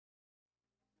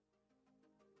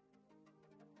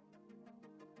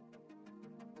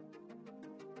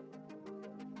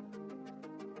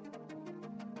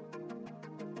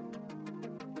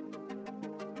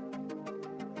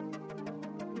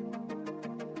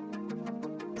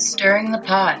Stirring the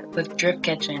Pot with Drip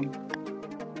Kitchen.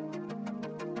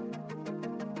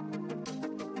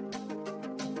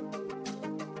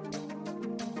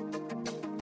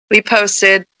 We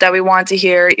posted that we want to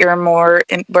hear your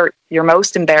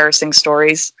most embarrassing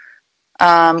stories.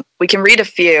 We can read a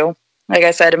few. Like I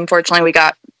said, unfortunately, we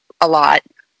got a lot.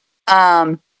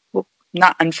 Well,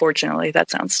 not unfortunately.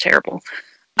 That sounds terrible.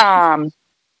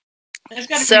 There's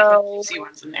got to be some juicy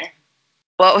ones in there.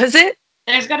 What was it?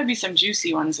 There's got to be some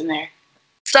juicy ones in there.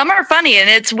 Some are funny, and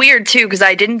it's weird, too, because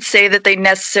I didn't say that they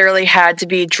necessarily had to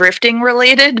be drifting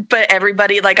related, but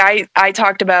everybody, like, I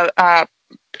talked about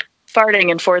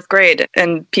farting in 4th grade,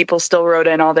 and people still wrote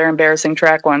in all their embarrassing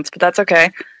track ones, but that's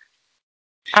okay.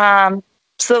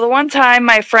 So the one time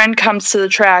my friend comes to the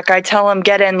track, I tell him,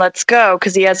 get in, let's go,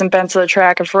 because he hasn't been to the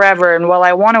track in forever, and while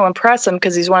I want to impress him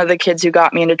because he's one of the kids who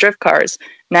got me into drift cars.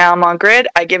 Now I'm on grid,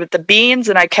 I give it the beans,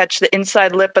 and I catch the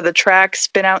inside lip of the track,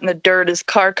 spin out in the dirt. His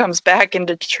car comes back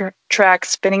into track,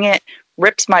 spinning it,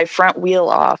 rips my front wheel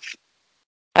off.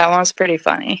 That one's pretty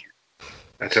funny.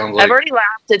 That sounds like I've already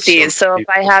laughed at these, so if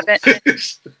I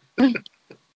haven't...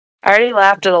 I already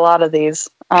laughed at a lot of these.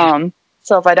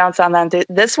 So if I don't sound that...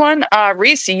 This one,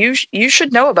 Reese, you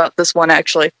should know about this one,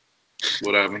 actually.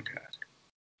 What happened?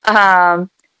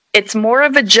 It's more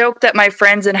of a joke that my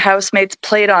friends and housemates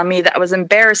played on me that was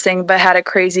embarrassing but had a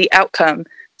crazy outcome.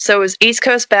 So it was East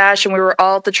Coast Bash and we were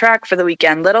all at the track for the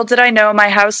weekend. Little did I know my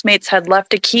housemates had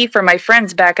left a key for my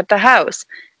friends back at the house.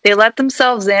 They let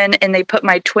themselves in and they put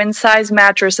my twin-size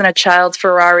mattress in a child's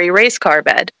Ferrari race car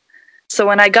bed. So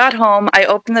when I got home, I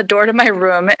opened the door to my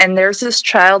room and there's this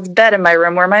child's bed in my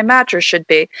room where my mattress should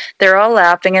be. They're all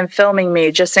laughing and filming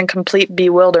me just in complete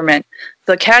bewilderment.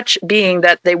 The catch being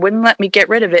that they wouldn't let me get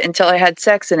rid of it until I had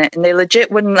sex in it, and they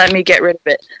legit wouldn't let me get rid of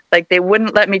it. Like, they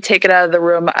wouldn't let me take it out of the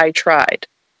room. I tried.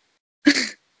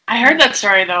 I heard that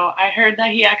story, though. I heard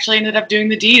that he actually ended up doing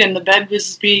the deed, and the bed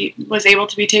was able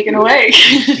to be taken away.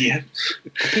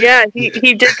 Yeah, he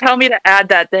did tell me to add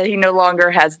that he no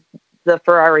longer has the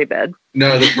Ferrari bed.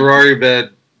 No, the Ferrari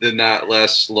bed did not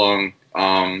last long.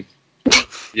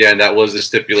 Yeah, and that was the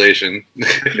stipulation.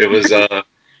 It was...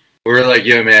 We were like,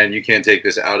 yo, man, you can't take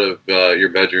this out of your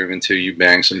bedroom until you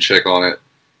bang some chick on it.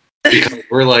 Because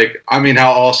we're like, I mean,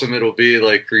 how awesome it'll be,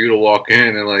 like, for you to walk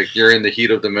in and, like, you're in the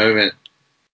heat of the moment,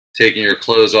 taking your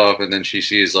clothes off, and then she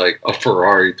sees, like, a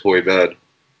Ferrari toy bed.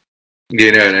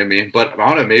 You know what I mean? But I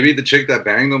don't know, maybe the chick that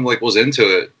banged him, like, was into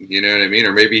it. You know what I mean?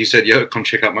 Or maybe he said, yo, come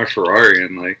check out my Ferrari,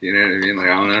 and, like, you know what I mean? Like,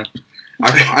 I don't know.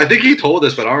 I think he told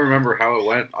us, but I don't remember how it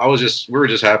went. We were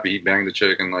just happy he banged the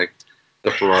chick, and, like, the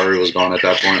Ferrari was gone at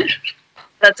that point.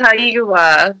 That's how you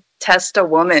test a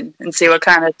woman and see what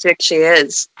kind of chick she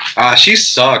is. She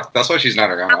sucked. That's why she's not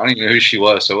around. I don't even know who she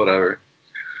was, so whatever.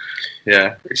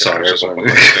 Yeah. Sorry. I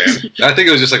think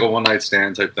it was just like a one-night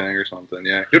stand type thing or something.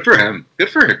 Yeah. Good for him. Good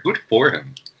for him. Good for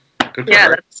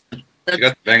her. She got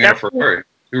to bang in a Ferrari.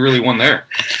 Who really won there?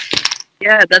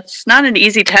 Yeah, that's not an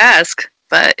easy task,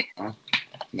 but...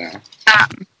 No.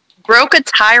 Broke a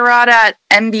tie rod at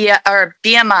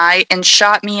BMI and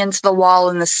shot me into the wall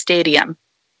in the stadium.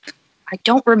 I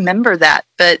don't remember that,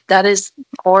 but that is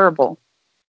horrible.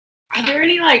 Are there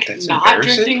any, like, not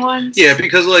drifting ones? Yeah,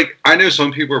 because, like, I know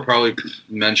some people are probably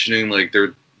mentioning, like,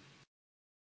 they're,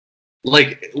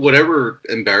 like, whatever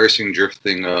embarrassing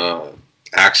drifting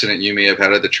accident you may have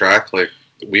had at the track, like,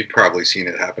 we've probably seen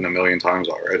it happen a million times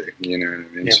already. You know what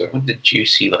I mean? Yeah, so, what the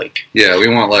juicy, like... Yeah, we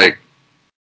want, like,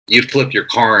 you flipped your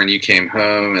car and you came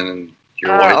home and then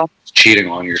your wife was cheating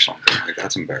on you or something. Like,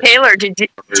 that's embarrassing.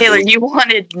 Taylor, you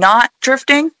wanted not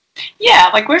drifting? Yeah,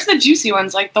 like, where's the juicy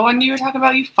ones? Like, the one you were talking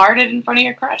about, you farted in front of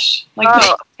your crush.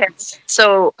 Like, okay.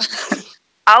 So,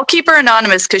 I'll keep her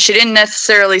anonymous because she didn't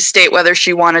necessarily state whether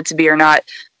she wanted to be or not.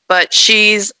 But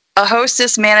she's a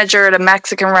hostess manager at a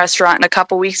Mexican restaurant, and a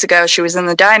couple weeks ago, she was in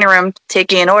the dining room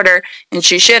taking an order, and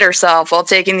she shit herself while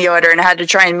taking the order and had to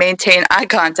try and maintain eye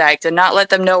contact and not let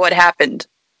them know what happened.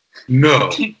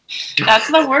 No. That's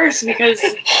the worst, because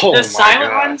the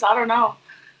silent ones, I don't know.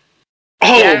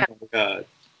 Oh, yeah. My God.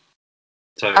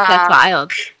 That's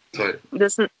wild.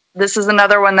 This is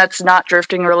another one that's not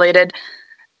drifting related.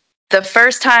 The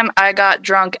first time I got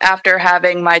drunk after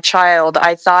having my child,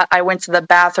 I thought I went to the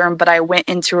bathroom, but I went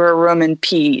into her room and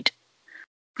peed.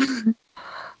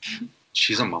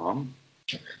 She's a mom?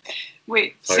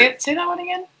 Wait, say that one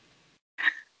again?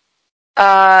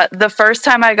 The first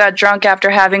time I got drunk after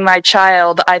having my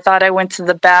child, I thought I went to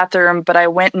the bathroom, but I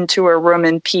went into her room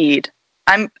and peed.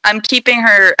 I'm keeping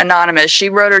her anonymous. She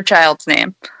wrote her child's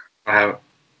name. I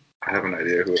have an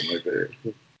idea who it might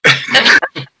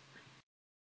be.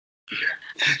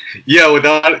 Yeah,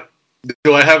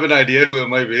 do I have an idea who it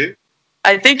might be?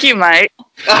 I think you might.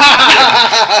 No,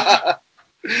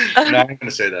 I ain't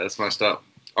gonna say that. It's messed up.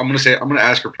 I'm gonna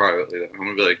ask her privately. Though. I'm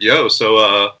gonna be like, "Yo,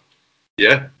 so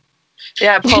yeah."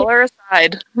 Yeah, pull her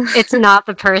aside. It's not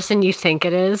the person you think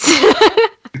it is.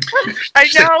 I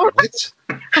know.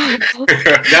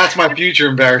 That's my future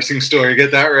embarrassing story.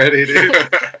 Get that ready, dude.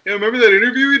 Yeah, remember that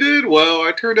interview we did? Well,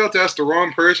 I turned out to ask the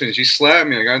wrong person. She slapped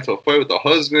me. I got into a fight with the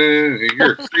husband.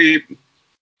 You're a creep.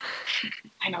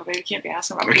 I know, baby. Can't be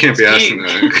asking about. I can't be asking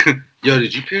that. Yo,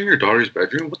 did you pee in your daughter's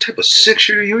bedroom? What type of sick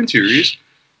shit are you into, Reese?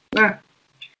 Sorry,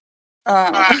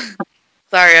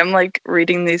 I'm like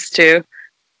reading these two.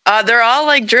 They're all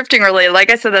like drifting related.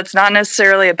 Like I said, that's not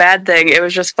necessarily a bad thing. It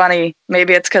was just funny.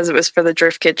 Maybe it's because it was for the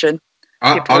drift kitchen.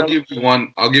 I'll give you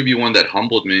one. I'll give you one that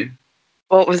humbled me.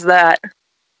 What was that?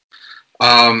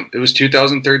 It was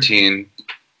 2013.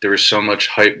 There was so much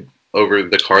hype over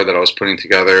the car that I was putting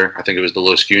together. I think it was the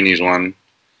Los Goonies one.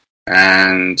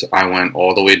 And I went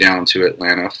all the way down to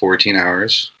Atlanta, 14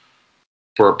 hours,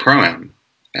 for a Pro-Am.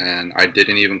 And I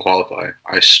didn't even qualify.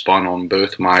 I spun on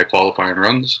both my qualifying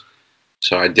runs.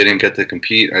 So I didn't get to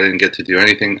compete. I didn't get to do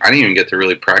anything. I didn't even get to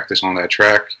really practice on that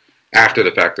track after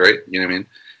the fact, right? You know what I mean?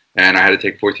 And I had to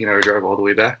take a 14-hour drive all the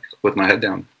way back with my head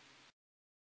down.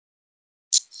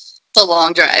 It's a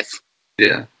long drive.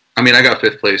 Yeah. I mean, I got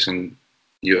 5th place in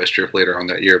U.S. Drift later on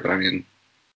that year, but I mean,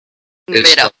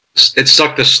 it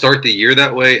sucked to start the year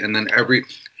that way, and then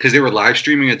because they were live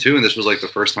streaming it too, and this was like the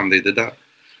first time they did that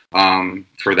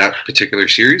for that particular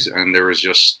series, and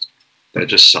that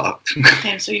just sucked.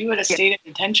 Damn, so you would have stayed in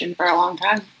detention for a long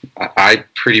time. I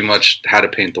pretty much had to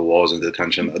paint the walls in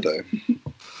detention that day.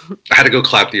 I had to go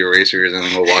clap the erasers and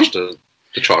then go watch the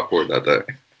chalkboard that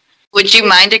day. Would you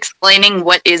mind explaining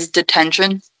what is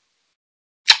detention?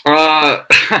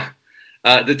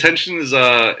 Detention is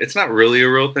it's not really a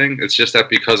real thing. It's just that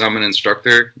because I'm an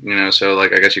instructor, so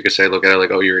like I guess you could say look at it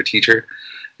like, oh, you're a teacher,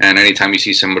 and anytime you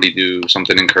see somebody do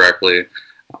something incorrectly,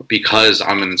 because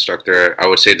I'm an instructor, I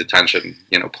would say detention,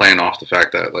 playing off the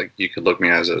fact that like you could look me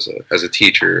as a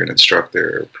teacher, an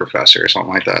instructor, or professor or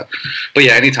something like that. But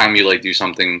yeah, anytime you like do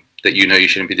something that you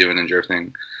shouldn't be doing in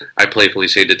drifting, I playfully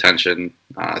say detention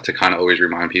to kind of always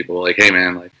remind people like, hey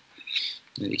man, like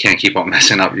you can't keep on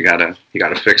messing up. You gotta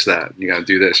fix that. You gotta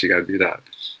do this. You gotta do that.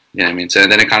 You know what I mean? So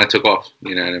then it kind of took off.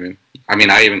 You know what I mean?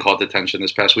 I even called detention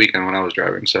this past weekend when I was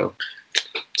driving. So it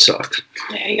sucked.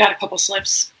 Yeah, you got a couple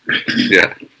slips.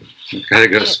 Yeah, gotta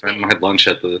go spend my lunch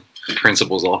at the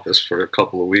principal's office for a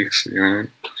couple of weeks. You know what I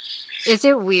mean? Is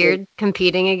it weird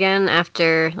competing again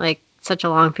after like such a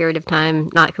long period of time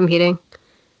not competing?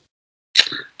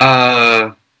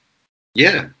 Yeah,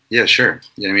 sure.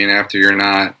 You know what I mean? After you're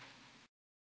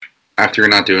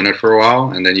not doing it for a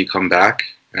while, and then you come back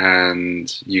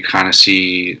and you kind of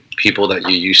see people that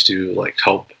you used to like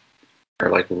help are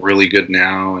like really good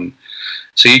now, and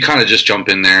so you kind of just jump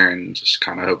in there and just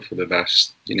kind of hope for the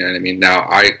best. You know what I mean? Now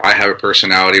I have a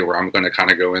personality where I'm going to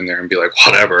kind of go in there and be like,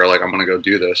 whatever, like I'm going to go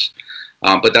do this,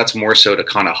 but that's more so to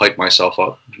kind of hype myself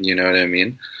up. You know what I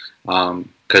mean?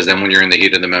 Because then when you're in the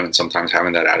heat of the moment, sometimes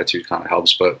having that attitude kind of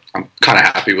helps. But I'm kind of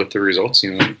happy with the results.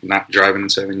 Not driving in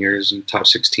 7 years and top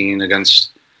 16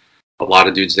 against a lot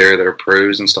of dudes there that are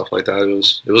pros and stuff like that.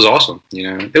 It was awesome.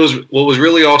 What was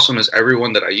really awesome is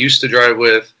everyone that I used to drive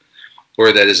with,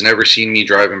 or that has never seen me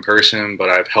drive in person, but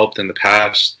I've helped in the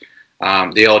past.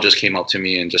 They all just came up to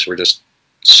me and were just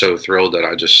so thrilled that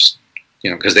I just,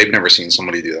 because they've never seen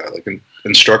somebody do that. Like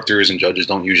instructors and judges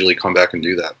don't usually come back and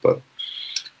do that, but.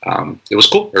 It was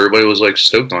cool. Everybody was like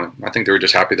stoked on it. I think they were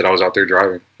just happy that I was out there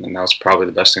driving, and that was probably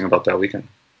the best thing about that weekend.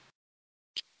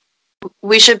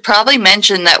 We should probably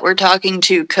mention that we're talking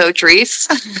to Coach Reese.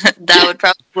 That would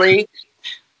probably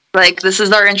this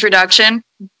is our introduction.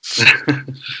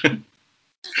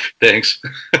 Thanks.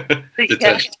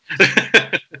 Detention.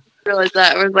 Realized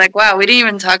that. I was like, wow, we didn't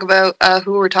even talk about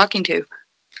who we're talking to.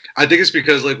 I think it's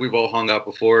because like we've all hung out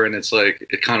before, and it's like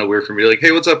it's kind of weird for me to like,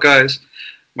 hey, what's up, guys?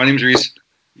 My name's Reese.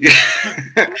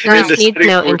 Need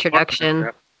no introduction.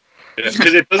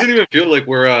 Because it doesn't even feel like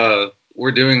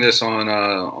we're doing this on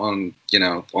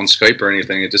Skype or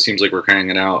anything. It just seems like we're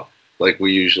hanging out like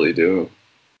we usually do.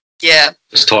 Yeah.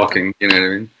 Just talking, you know what I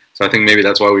mean? So I think maybe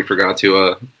that's why we forgot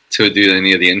to do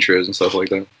any of the intros and stuff like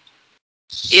that.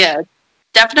 Yeah.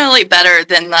 Definitely better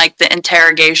than like the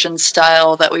interrogation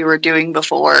style that we were doing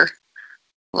before.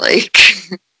 Like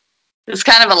it's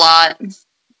kind of a lot.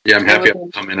 Yeah, I'm happy I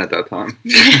come in at that time.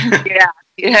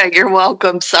 Yeah, you're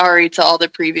welcome. Sorry to all the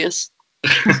previous.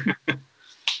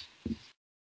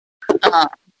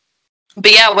 But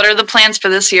yeah, what are the plans for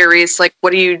this year, Reese? Like,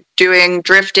 what are you doing?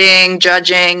 Drifting,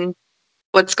 judging?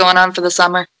 What's going on for the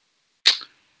summer?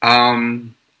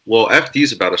 Well, FD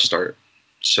is about to start,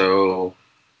 so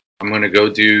I'm going to go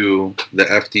do the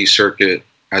FD circuit.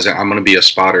 I'm going to be a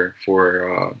spotter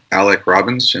for Alec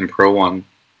Robbins in Pro 1,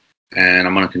 and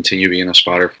I'm going to continue being a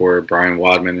spotter for Brian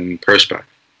Wadman in Pro Spec.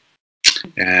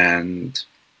 And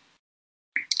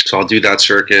so I'll do that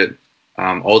circuit.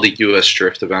 All the U.S.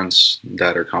 drift events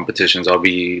that are competitions, I'll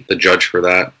be the judge for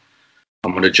that.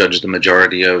 I'm going to judge the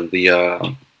majority of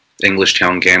the English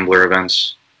Town Gambler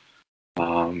events.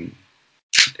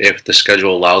 If the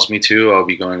schedule allows me to, I'll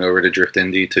be going over to Drift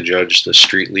Indy to judge the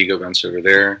Street League events over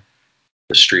there,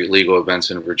 the Street Legal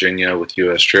events in Virginia with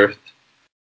U.S. Drift.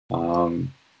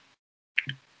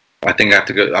 I think I have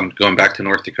to go. I'm going back to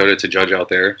North Dakota to judge out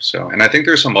there. So, and I think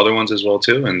there's some other ones as well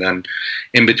too. And then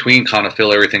in between, kind of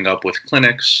fill everything up with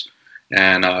clinics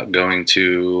and going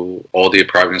to all the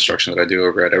private instruction that I do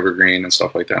over at Evergreen and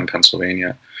stuff like that in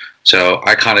Pennsylvania. So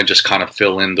I kind of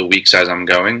fill in the weeks as I'm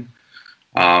going.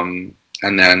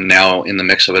 And then now in the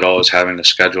mix of it all is having a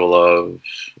schedule of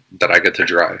that I get to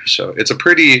drive. So it's a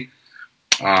pretty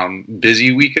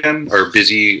busy weekend or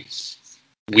busy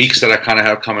weeks that I kind of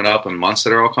have coming up and months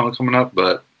that are all kind of coming up.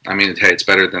 But I mean, hey, it's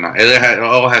better than it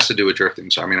all has to do with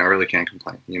drifting. So I mean, I really can't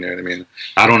complain. You know what I mean?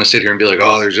 I don't want to sit here and be like,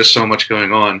 oh, there's just so much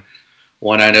going on.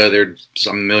 When I know there's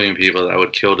a million people that I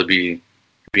would kill to be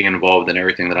involved in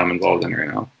everything that I'm involved in right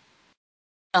now.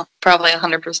 Oh, probably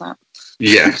 100%.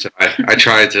 Yeah, so I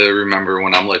try to remember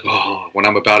when I'm like, oh, when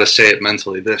I'm about to say it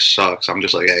mentally, this sucks. I'm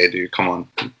just like, hey, dude, come on.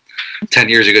 10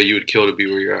 years ago, you would kill to be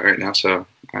where you're at right now. So,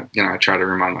 I try to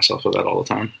remind myself of that all the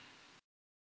time.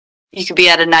 You could be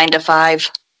at a 9 to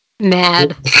 5.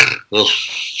 Mad.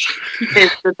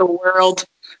 It's the world.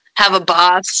 Have a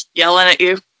boss yelling at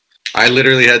you. I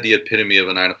literally had the epitome of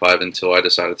a 9 to 5 until I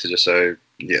decided to just say,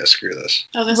 yeah, screw this.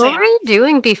 What were you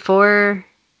doing before?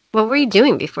 What were you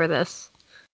doing before this?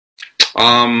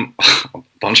 A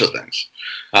bunch of things.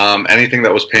 Anything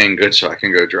that was paying good so I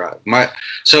can go drive.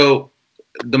 So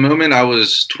the moment I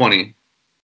was 20,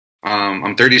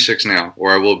 I'm 36 now,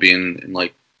 or I will be in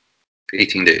like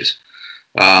 18 days.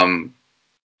 When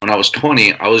I was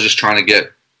 20, I was just trying to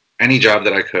get any job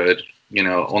that I could. You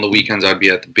know, on the weekends I'd be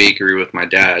at the bakery with my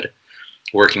dad,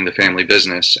 working the family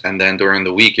business, and then during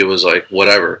the week it was like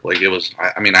whatever. Like it was.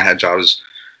 I mean, I had jobs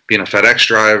being a FedEx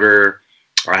driver.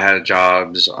 I had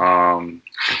jobs,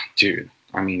 dude,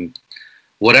 I mean,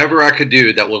 whatever I could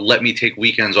do that would let me take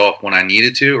weekends off when I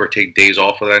needed to or take days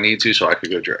off when I needed to so I could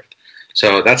go drift.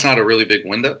 So that's not a really big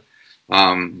window,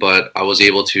 but I was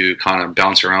able to kind of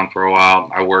bounce around for a while.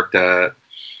 I worked at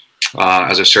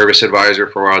as a service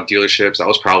advisor for a while at dealerships. That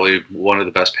was probably one of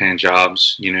the best paying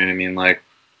jobs, you know what I mean? Like,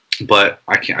 but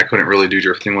I couldn't really do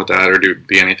drifting with that or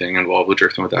be anything involved with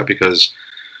drifting with that because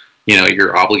you know,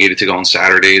 you're obligated to go on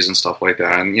Saturdays and stuff like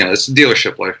that. And, you know, it's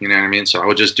dealership life, you know what I mean? So I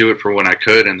would just do it for when I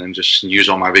could and then just use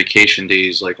all my vacation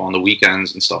days, like on the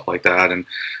weekends and stuff like that. And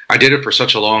I did it for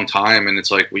such a long time. And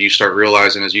it's like what you start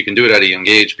realizing is you can do it at a young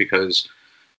age because,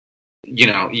 you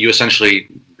know, you essentially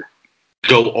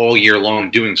go all year long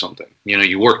doing something. You know,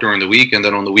 you work during the week and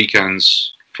then on the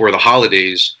weekends for the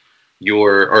holidays,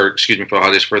 for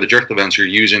the drift events, you're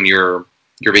using your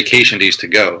vacation days to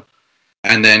go.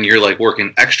 And then you're like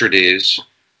working extra days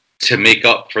to make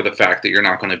up for the fact that you're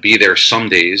not going to be there some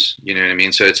days, you know what I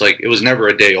mean? So it's like, it was never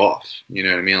a day off, you know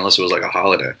what I mean? Unless it was like a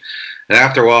holiday. And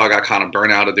after a while, I got kind of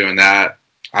burnt out of doing that.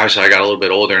 Obviously, I got a little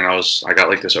bit older and I got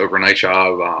like this overnight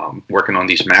job working on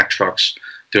these Mack trucks,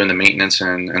 doing the maintenance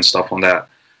and stuff on that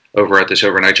over at this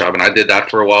overnight job. And I did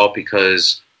that for a while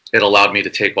because it allowed me to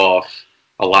take off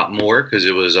a lot more because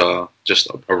it was just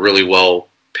a really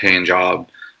well-paying job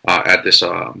at this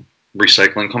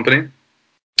recycling company,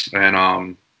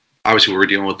 and obviously we were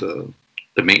dealing with the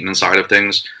maintenance side of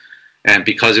things, and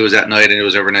because it was at night and it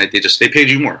was overnight, they paid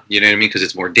you more, you know what I mean, because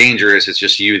it's more dangerous. It's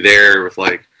just you there with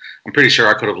like, I'm pretty sure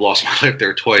I could have lost my life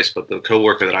there twice, but the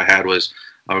coworker that I had was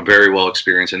a very well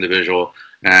experienced individual,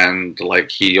 and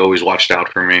like he always watched out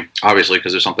for me, obviously,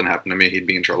 because if something happened to me he'd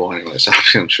be in trouble anyway, so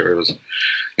I'm sure it was,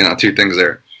 you know, two things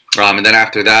there. And then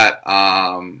after that,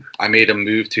 I made a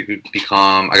move to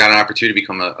I got an opportunity to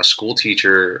become a school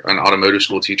teacher, an automotive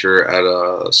school teacher at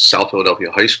a South Philadelphia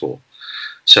high school.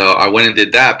 So I went and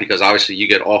did that because obviously you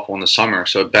get off on the summer.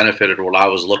 So it benefited what I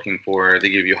was looking for. They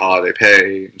give you holiday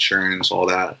pay, insurance, all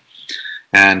that.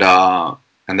 And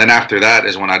then after that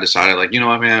is when I decided, like, you know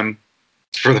what, man,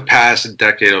 for the past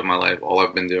decade of my life, all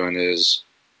I've been doing is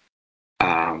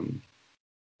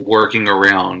working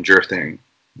around drifting.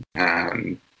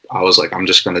 And I was like, I'm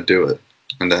just going to do it.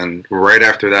 And then right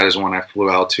after that is when I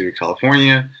flew out to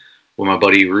California with my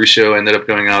buddy Russo. Ended up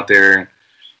going out there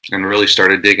and really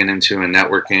started digging into and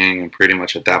networking, and pretty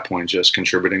much at that point just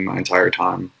contributing my entire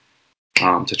time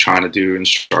to trying to do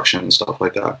instruction and stuff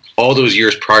like that. All those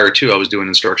years prior to, I was doing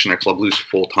instruction at Club Loose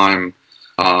full time.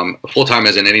 Full time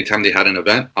as in anytime they had an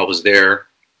event, I was there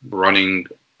running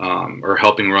or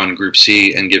helping run Group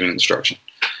C and giving instruction.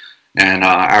 And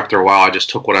after a while, I just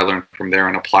took what I learned from there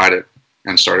and applied it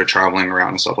and started traveling around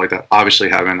and stuff like that. Obviously,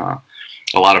 having a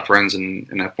lot of friends in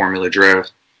that Formula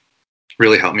Drift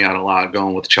really helped me out a lot.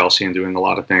 Going with Chelsea and doing a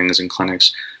lot of things in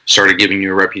clinics started giving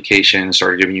you a reputation,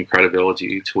 started giving you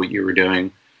credibility to what you were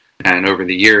doing. And over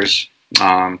the years,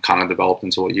 kind of developed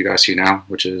into what you guys see now,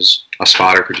 which is a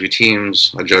spotter for 2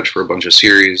 teams, a judge for a bunch of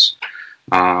series,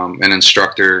 an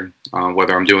instructor,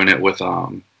 whether I'm doing it with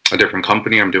a different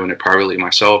company, I'm doing it privately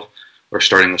myself, or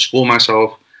starting a school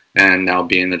myself, and now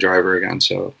being the driver again.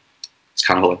 So it's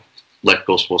kind of like life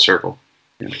goes full circle.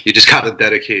 You just got to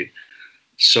dedicate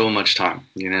so much time.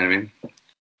 You know what I mean?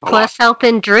 Plus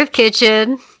helping Drift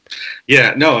Kitchen.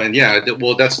 Yeah, no, and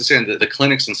well, that's the same. The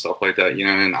clinics and stuff like that,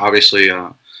 and obviously,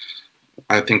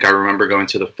 I think I remember going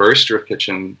to the first Drift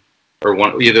Kitchen,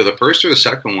 or either the first or the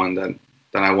second one that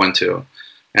I went to,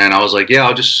 and I was like, yeah,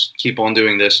 I'll just keep on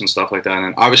doing this and stuff like that.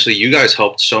 And obviously, you guys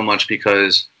helped so much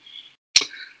because,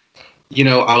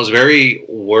 I was very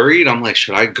worried. I'm like,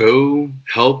 should I go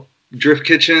help Drift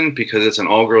Kitchen because it's an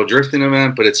all-girl drifting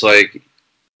event? But it's like,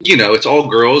 it's all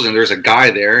girls and there's a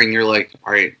guy there, and you're like,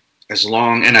 all right,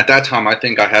 and at that time, I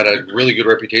think I had a really good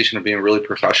reputation of being really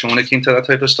professional when it came to that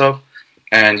type of stuff.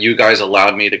 And you guys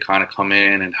allowed me to kind of come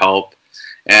in and help.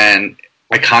 And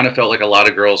I kind of felt like a lot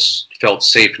of girls felt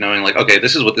safe knowing, like, okay,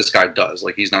 this is what this guy does.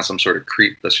 Like, he's not some sort of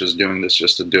creep that's just doing this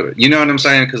just to do it. You know what I'm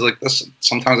saying? Because, like,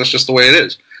 sometimes that's just the way it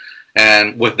is.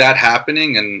 And with that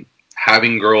happening and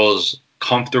having girls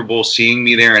comfortable seeing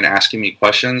me there and asking me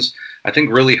questions, I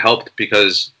think really helped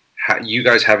because you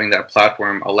guys having that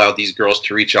platform allowed these girls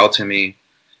to reach out to me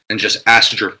and just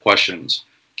ask Drift questions.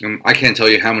 And I can't tell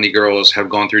you how many girls have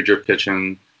gone through Drift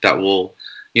Kitchen that will,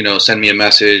 send me a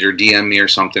message or DM me or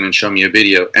something and show me a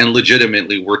video. And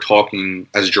legitimately, we're talking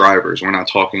as drivers. We're not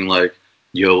talking like,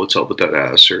 yo, what's up with that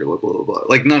ass or blah, blah, blah, blah.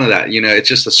 Like none of that. It's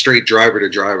just a straight driver to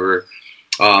driver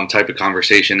type of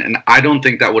conversation. And I don't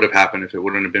think that would have happened if it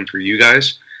wouldn't have been for you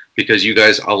guys, because you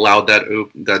guys allowed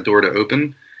that door to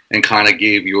open and kind of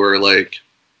gave your, like,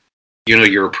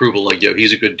 your approval. Like, yo,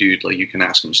 he's a good dude. Like, you can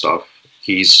ask him stuff.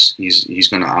 He's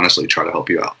going to honestly try to help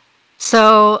you out.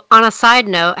 So, on a side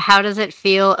note, how does it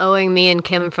feel owing me and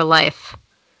Kim for life?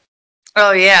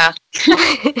 Oh, yeah.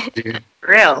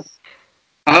 Real.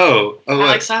 Oh.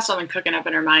 Alex has something cooking up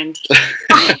in her mind.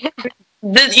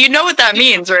 You know what that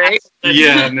means, right?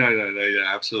 Yeah, no, yeah,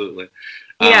 absolutely.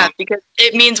 Yeah, because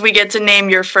it means we get to name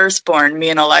your firstborn, me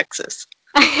and Alexis.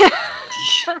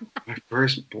 My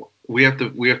firstborn. We have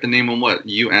to name them what?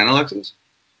 You and Alexis?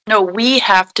 No, we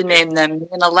have to name them, me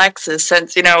and Alexis,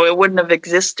 since, it wouldn't have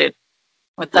existed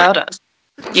without us.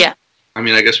 Yeah. I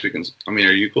mean, I guess we can. I mean,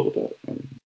 are you cool with that?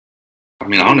 I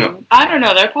mean, I don't know. I don't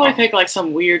know. They'll probably pick like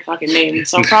some weird fucking name,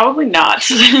 so probably not.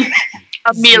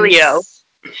 Emilio.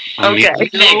 Okay.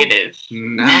 Negative. I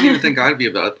don't even think I'd be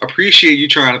about it. Appreciate you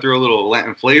trying to throw a little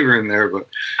Latin flavor in there, but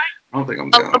I don't think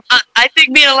I'm down. I think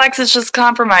me and Alexis just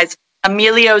compromise.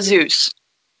 Emilio Zeus.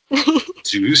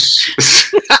 Zeus?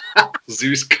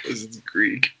 Zeus because it's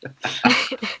Greek.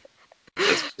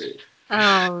 That's great.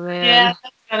 Oh, man. Yeah,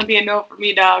 that's going to be a no for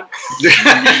me, dog.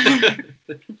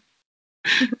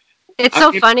 It's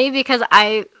so funny because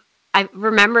I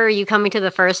remember you coming to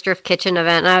the first Drift Kitchen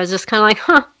event, and I was just kind of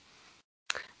like,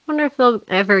 I wonder if they'll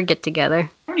ever get together.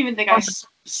 I don't even think I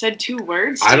said 2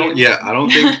 words. I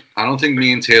don't think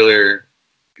me and Taylor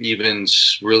even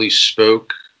really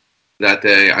spoke that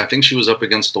day. I think she was up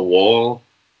against the wall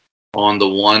on the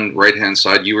one right-hand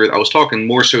side. I was talking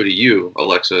more so to you,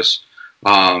 Alexis.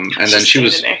 And then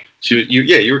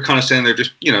you were kind of standing there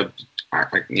just,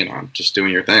 just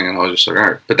doing your thing. And I was just like,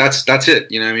 all right, but that's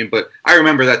it. You know what I mean? But I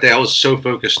remember that day I was so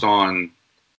focused on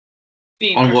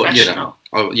being what, professional.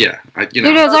 Oh yeah. Dude,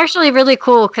 it was actually really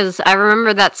cool because I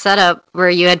remember that setup where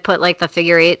you had put like the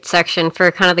figure 8 section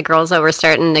for kind of the girls that were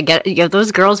starting to get,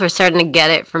 those girls were starting to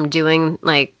get it from doing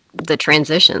like the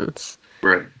transitions.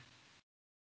 Right.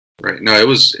 No, it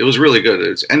was really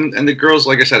good. And the girls,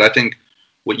 like I said, I think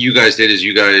what you guys did is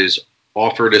you guys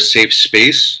offered a safe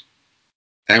space.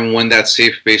 And when that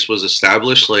safe space was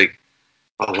established, like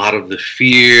a lot of the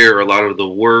fear, a lot of the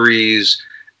worries,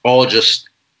 all just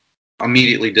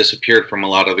immediately disappeared from a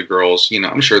lot of the girls.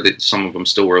 I'm sure that some of them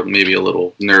still were maybe a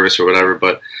little nervous or whatever,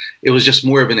 but it was just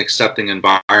more of an accepting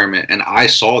environment. And I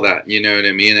saw that, you know what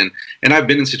I mean? And I've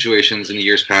been in situations in the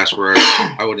years past where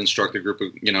I would instruct a group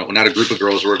of, not a group of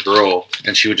girls or a girl,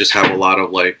 and she would just have a lot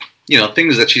of like,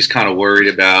 things that she's kind of worried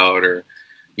about or,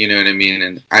 You know what I mean?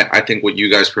 And I think what you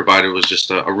guys provided was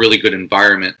just a really good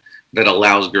environment that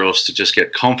allows girls to just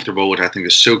get comfortable, which I think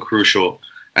is so crucial.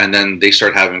 And then they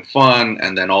start having fun,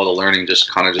 and then all the learning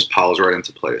just kind of just piles right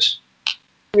into place.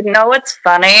 You know what's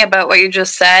funny about what you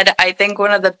just said? I think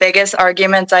one of the biggest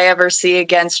arguments I ever see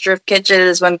against Drift Kitchen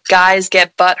is when guys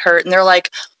get butt hurt and they're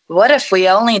like, what if we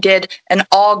only did an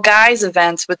all guys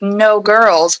events with no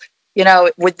girls? You know,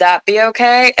 would that be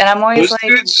okay? And I'm always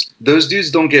those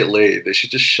dudes don't get laid. They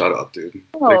should just shut up, dude.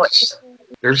 No,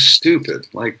 they're stupid.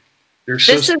 Like, they're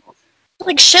so stupid.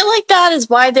 Like, shit like that is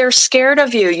why they're scared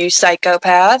of you, you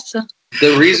psychopath.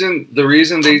 The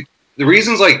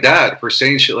reasons like that for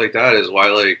saying shit like that is why,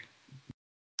 like,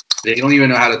 they don't even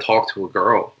know how to talk to a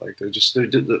girl. Like,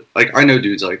 like, I know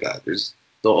dudes like that.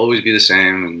 They'll always be the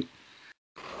same, and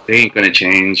they ain't gonna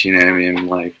change. You know what I mean?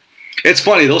 Like, it's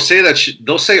funny. They'll say that.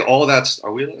 They'll say all that.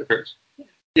 Are we allowed to curse?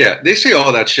 Yeah, they say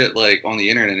all that shit like on the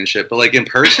internet and shit. But like in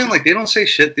person, like they don't say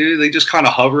shit, dude. They just kind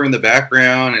of hover in the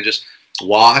background and just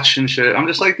watch and shit. I'm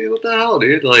just like, dude, what the hell,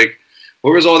 dude? Like,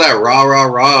 where was all that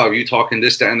rah of you talking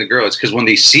this, that, and the girl? It's because when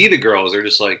they see the girls, they're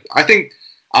just like,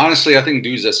 honestly, I think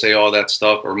dudes that say all that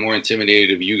stuff are more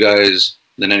intimidated of you guys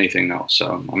than anything else.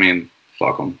 So, I mean,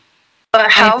 fuck them. But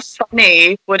how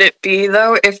funny would it be,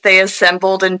 though, if they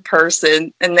assembled in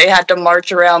person and they had to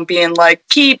march around being like,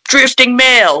 keep drifting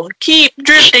male, keep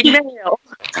drifting male.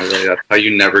 That's how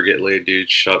you never get laid, dude.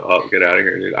 Shut up. Get out of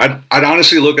here, dude. I'd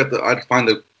honestly I'd find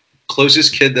the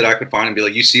closest kid that I could find and be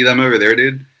like, you see them over there,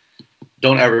 dude?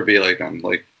 Don't ever be like them.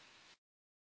 Like,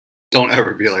 don't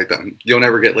ever be like them. You'll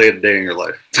never get laid a day in your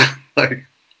life. Like,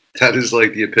 that is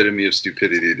like the epitome of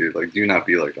stupidity, dude. Like, do not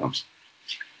be like them.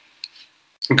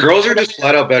 Girls are just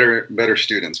flat out better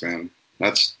students, man.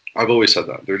 I've always said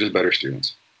that. They're just better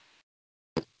students.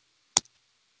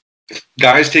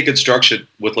 Guys take instruction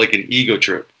with like an ego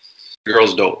trip.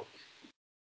 Girls don't.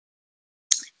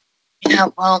 Yeah,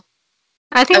 well,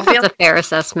 I think that's a fair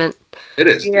assessment. It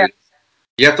is. Yeah. Dude.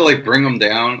 You have to like bring them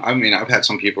down. I mean, I've had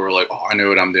some people who are like, "Oh, I know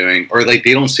what I'm doing," or like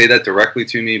they don't say that directly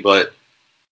to me, but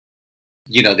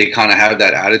you know, they kind of have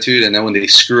that attitude. And then when they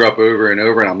screw up over and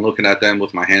over, and I'm looking at them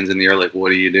with my hands in the air, like,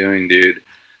 "What are you doing, dude?"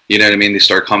 You know what I mean? They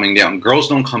start coming down. Girls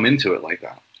don't come into it like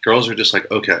that. Girls are just like,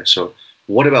 "Okay, so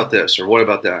what about this or what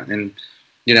about that?" And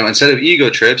you know, instead of ego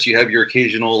trips, you have your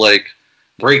occasional like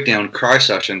breakdown cry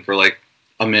session for like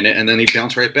a minute, and then you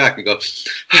bounce right back and go,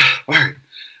 all right,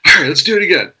 let's do it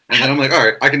again. And then I'm like, all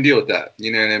right, I can deal with that.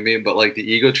 You know what I mean? But like the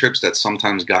ego trips that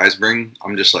sometimes guys bring,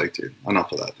 I'm just like, dude,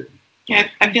 enough of that, dude. Yeah,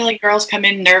 I feel like girls come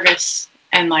in nervous,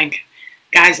 and like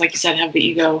guys, like you said, have the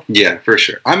ego. Yeah, for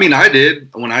sure. I mean, I did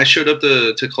when I showed up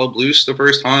to Club Loose the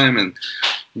first time, and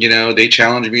you know, they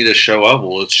challenged me to show up.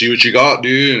 Well, let's see what you got,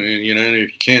 dude. And you know,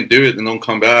 if you can't do it, then don't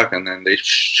come back. And then they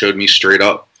showed me straight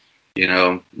up, you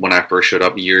know, when I first showed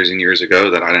up years and years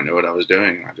ago, that I didn't know what I was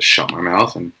doing. I just shut my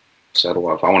mouth and said,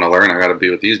 well, if I want to learn, I got to be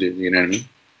with these dudes. You know what I mean?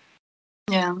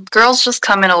 Yeah. Girls just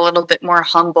come in a little bit more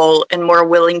humble and more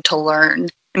willing to learn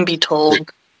and be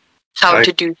told how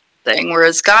to do thing.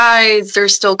 Whereas guys, they're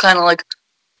still kind of like,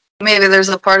 maybe there's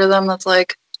a part of them that's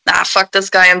like, nah, fuck this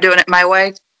guy, I'm doing it my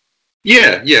way.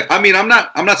 Yeah. I mean, I'm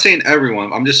not saying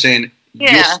everyone. I'm just saying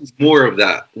you'll see more of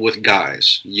that with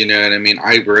guys. You know what I mean?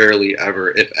 I rarely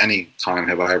ever, if any time,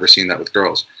 have I ever seen that with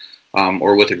girls,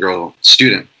 or with a girl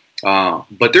student.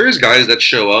 But there is guys that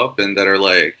show up and that are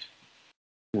like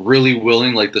really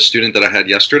willing. Like the student that I had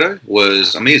yesterday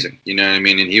was amazing. You know what I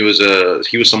mean? And he was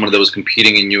someone that was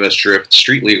competing in U.S. Drift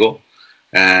Street Legal,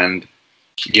 and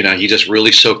you know, he just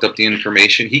really soaked up the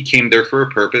information. He came there for a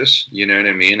purpose. You know what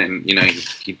I mean? And you know,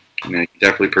 he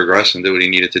definitely progressed and did what he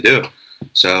needed to do.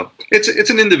 So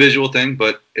it's an individual thing.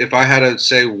 But if I had to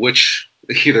say which,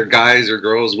 either guys or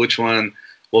girls, which one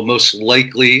will most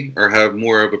likely or have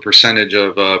more of a percentage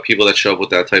of people that show up with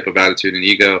that type of attitude and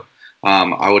ego,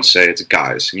 I would say it's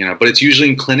guys, you know, but it's usually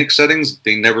in clinic settings.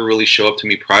 They never really show up to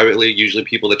me privately. Usually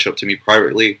people that show up to me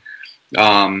privately,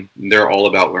 they're all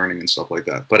about learning and stuff like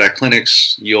that. But at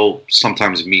clinics, you'll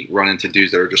sometimes run into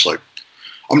dudes that are just like,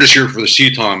 I'm just here for the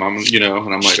sea time. And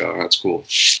I'm like, oh, that's cool.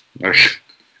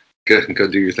 Go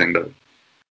do your thing, though.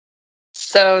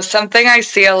 So something I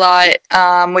see a lot,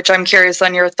 which I'm curious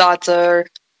on your thoughts are,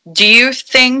 do you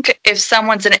think if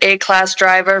someone's an A-class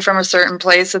driver from a certain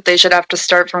place that they should have to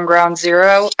start from ground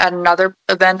zero at another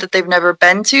event that they've never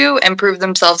been to and prove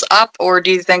themselves up? Or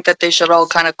do you think that they should all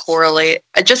kind of correlate?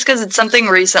 Just because it's something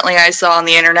recently I saw on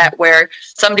the internet where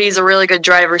somebody's a really good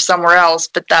driver somewhere else,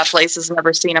 but that place has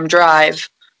never seen him drive.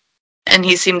 And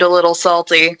he seemed a little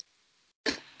salty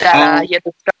that he had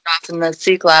to start off in the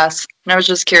C-class. And I was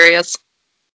just curious.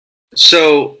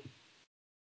 So,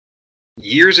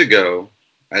 years ago,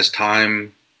 as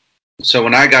time So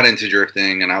when I got into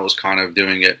drifting and I was kind of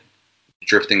doing it,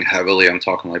 drifting heavily, I'm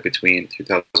talking like between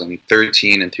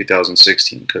 2013 and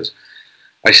 2016, because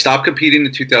I stopped competing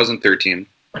in 2013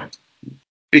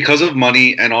 because of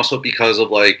money and also because of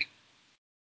like,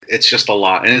 it's just a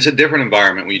lot. And it's a different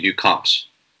environment when you do comps.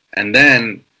 And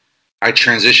then I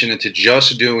transitioned into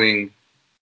just doing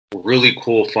really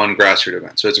cool, fun grassroots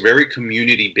events. So it's very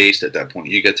community based at that point.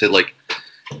 You get to like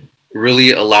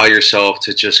really allow yourself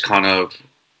to just kind of,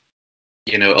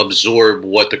 you know, absorb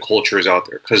what the culture is out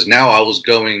there. Because now I was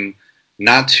going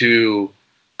not to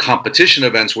competition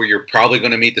events where you're probably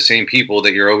going to meet the same people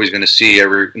that you're always going to see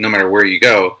no matter where you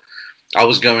go. I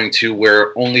was going to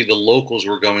where only the locals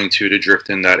were going to drift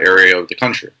in that area of the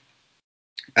country.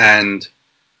 And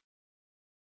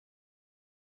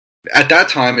at that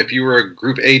time, if you were a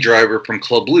Group A driver from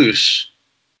Club Loose,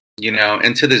 you know,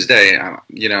 and to this day,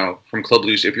 you know, from Club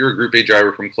Loose, if you're a Group A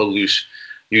driver from Club Loose,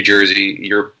 New Jersey,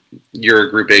 you're a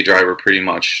Group A driver pretty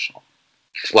much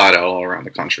flat out all around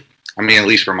the country. I mean, at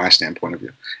least from my standpoint of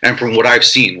view. And from what I've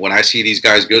seen, when I see these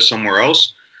guys go somewhere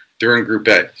else, they're in Group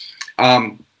A.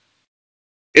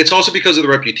 It's also because of the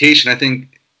reputation. I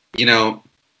think, you know,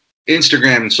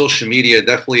 Instagram and social media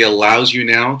definitely allows you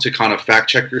now to kind of fact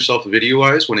check yourself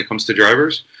video-wise when it comes to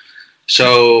drivers.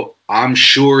 So I'm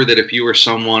sure that if you were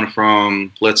someone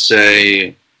from, let's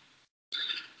say,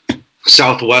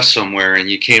 Southwest somewhere and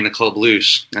you came to Club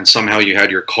Loose and somehow you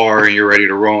had your car and you're ready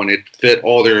to roll and it fit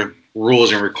all their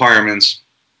rules and requirements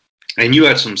and you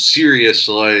had some serious,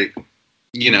 like,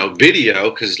 you know, video,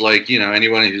 because, like, you know,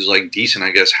 anyone who's, like, decent,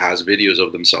 I guess, has videos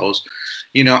of themselves.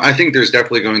 You know, I think there's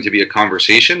definitely going to be a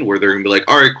conversation where they're going to be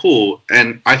like, all right, cool.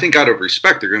 And I think out of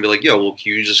respect, they're going to be like, yo, well,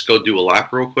 can you just go do a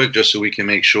lap real quick just so we can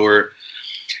make sure.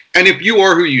 And if you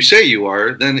are who you say you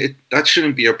are, then that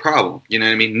shouldn't be a problem. You know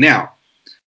what I mean? Now,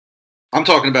 I'm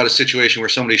talking about a situation where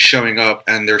somebody's showing up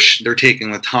and they're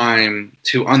taking the time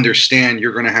to understand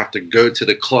you're going to have to go to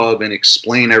the club and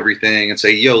explain everything and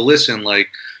say, yo, listen, like,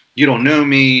 you don't know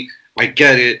me, I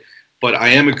get it, but I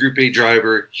am a Group A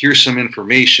driver, here's some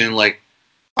information. Like,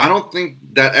 I don't think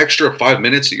that extra 5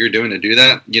 minutes that you're doing to do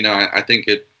that, you know, I think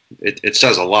it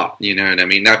says a lot, you know what I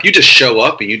mean? Now, if you just show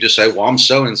up and you just say, well, I'm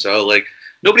so-and-so, like,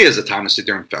 nobody has the time to sit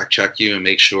there and fact check you and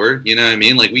make sure, you know what I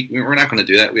mean? Like, we're not going to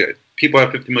do that. People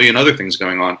have 50 million other things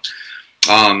going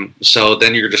on. So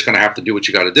then you're just going to have to do what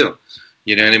you got to do.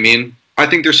 You know what I mean? I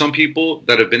think there's some people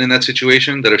that have been in that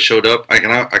situation that have showed up. I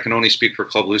can only speak for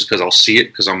Club Loose because I'll see it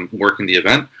because I'm working the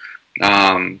event.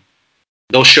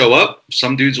 They'll show up.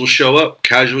 Some dudes will show up,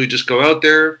 casually just go out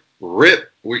there,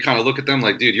 rip. We kind of look at them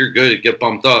like, dude, you're good. Get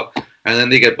bumped up. And then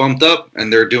they get bumped up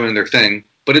and they're doing their thing.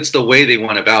 But it's the way they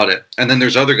went about it. And then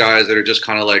there's other guys that are just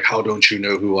kind of like, how don't you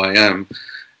know who I am?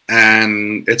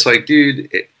 And it's like, dude,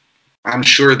 I'm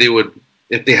sure they would,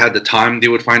 if they had the time, they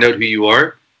would find out who you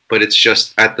are. But it's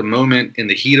just at the moment, in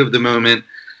the heat of the moment,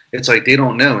 it's like they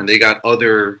don't know. And they got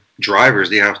other drivers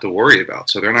they have to worry about.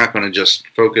 So they're not going to just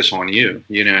focus on you.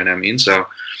 You know what I mean? So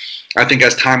I think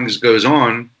as time goes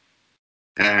on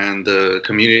and the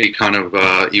community kind of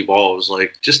evolves,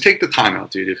 like, just take the time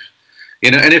out, dude. If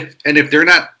you know, and if they're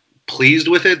not pleased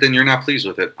with it, then you're not pleased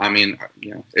with it. I mean,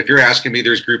 you know, if you're asking me,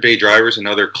 there's Group A drivers in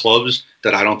other clubs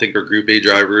that I don't think are Group A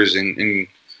drivers and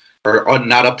are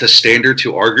not up to standard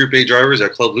to our Group A drivers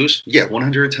at Club Loose. Yeah,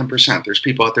 110%. There's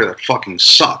people out there that fucking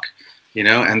suck, you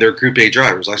know, and they're Group A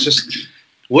drivers. That's just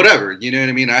whatever, you know what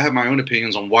I mean? I have my own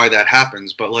opinions on why that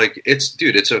happens, but like, it's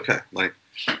okay. Like,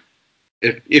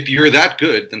 if you're that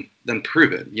good, then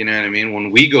prove it. You know what I mean?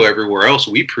 When we go everywhere else,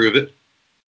 we prove it.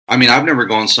 I mean, I've never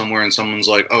gone somewhere and someone's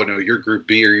like, oh, no, you're Group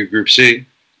B or you're Group C,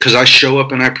 because I show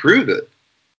up and I prove it.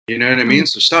 You know what I mean?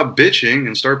 So stop bitching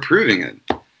and start proving it.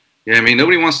 Yeah, I mean,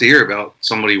 nobody wants to hear about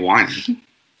somebody whining.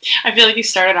 I feel like you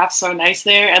started off so nice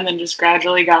there and then just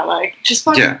gradually got like, just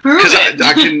fucking prove it.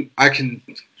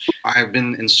 Because I've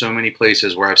been in so many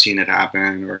places where I've seen it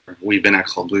happen, or we've been at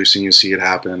Club Loose and you see it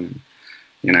happen.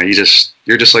 You know,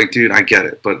 you're just like, dude, I get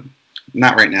it, but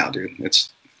not right now, dude.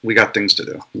 We got things to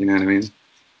do. You know what I mean?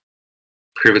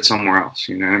 Prove it somewhere else.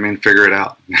 You know what I mean? Figure it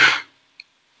out.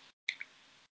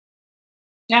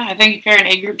 Yeah, I think if you're an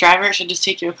A group driver, it should just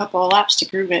take you a couple of laps to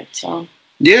prove it. So.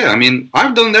 Yeah, I mean,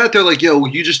 I've done that. They're like, yo, will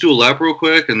you just do a lap real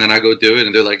quick? And then I go do it,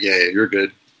 and they're like, yeah, you're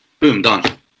good. Boom, done.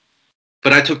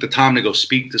 But I took the time to go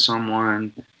speak to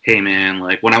someone. Hey, man,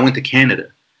 like, when I went to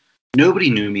Canada, nobody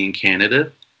knew me in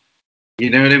Canada. You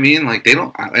know what I mean? Like, they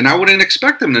don't, and I wouldn't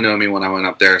expect them to know me when I went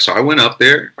up there. So I went up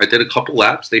there, I did a couple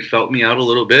laps, they felt me out a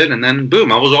little bit, and then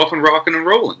boom, I was off and rocking and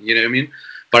rolling. You know what I mean?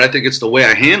 But I think it's the way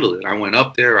I handled it. I went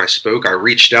up there, I spoke, I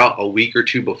reached out a week or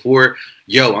two before.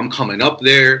 Yo, I'm coming up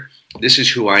there. This is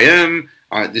who I am.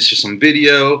 This is some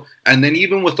video. And then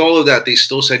even with all of that, they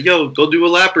still said, yo, go do a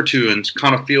lap or two and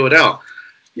kind of feel it out.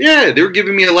 Yeah, they were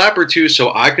giving me a lap or two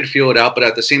so I could feel it out, but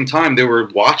at the same time, they were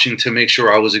watching to make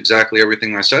sure I was exactly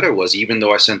everything I said I was, even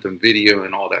though I sent them video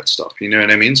and all that stuff. You know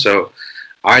what I mean? So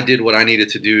I did what I needed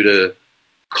to do to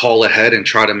call ahead and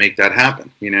try to make that happen.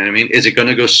 You know what I mean? Is it going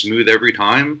to go smooth every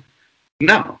time?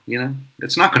 No,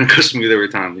 it's not going to go smooth every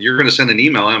time. You're going to send an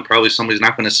email and probably somebody's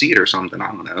not going to see it or something. I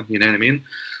don't know. You know what I mean?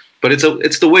 But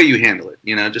it's the way you handle it.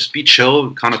 Just be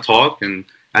chill, kind of talk, and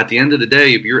at the end of the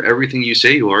day, if you're everything you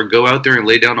say you are, go out there and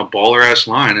lay down a baller-ass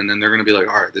line, and then they're going to be like,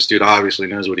 all right, this dude obviously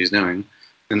knows what he's doing.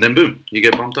 And then, boom, you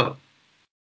get bumped up.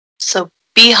 So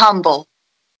be humble.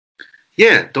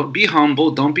 Yeah, don't be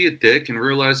humble. Don't be a dick, and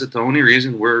realize that the only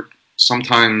reason we're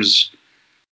sometimes,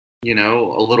 a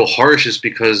little harsh is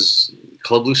because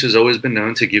Club Loose has always been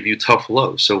known to give you tough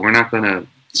love. So we're not going to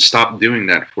stop doing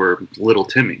that for little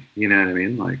Timmy. You know what I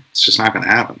mean? Like, it's just not going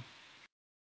to happen.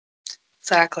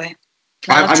 Exactly.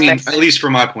 I mean, at least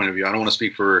from my point of view, I don't want to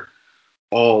speak for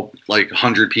all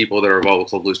 100 people that are involved with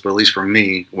Club Loose, but at least for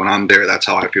me, when I'm there, that's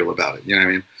how I feel about it. You know what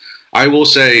I mean? I will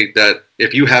say that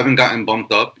if you haven't gotten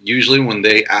bumped up, usually when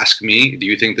they ask me, do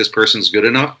you think this person's good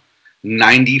enough?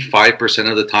 95%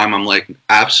 of the time, I'm like,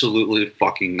 absolutely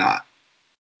fucking not.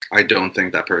 I don't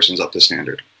think that person's up to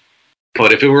standard.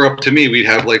 But if it were up to me, we'd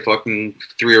have fucking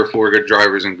 3 or 4 good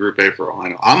drivers in Group A for all I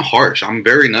know. I'm harsh. I'm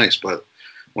very nice, but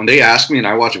when they ask me and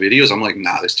I watch videos, I'm like,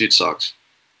 nah, this dude sucks.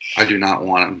 I do not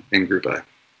want him in Group A. And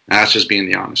that's just being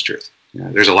the honest truth.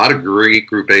 There's a lot of great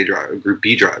Group B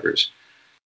drivers,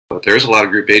 but there's a lot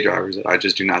of Group A drivers that I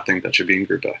just do not think that should be in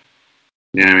Group A.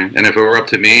 You know what I mean? And if it were up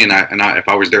to me, and if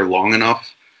I was there long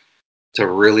enough to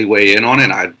really weigh in on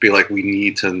it, I'd be like, we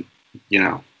need to,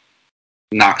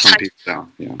 knock some people down.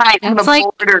 It's like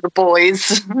border,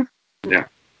 boys. Yeah.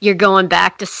 You're going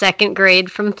back to second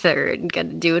grade from third. Got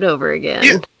to do it over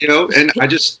again. Yeah, and I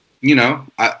just,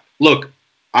 look,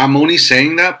 I'm only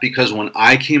saying that because when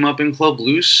I came up in Club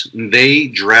Loose, they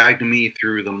dragged me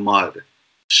through the mud.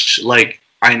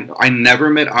 I never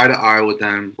met eye to eye with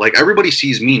them. Everybody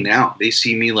sees me now. They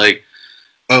see me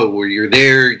oh, well, you're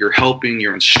there, you're helping,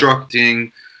 you're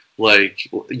instructing.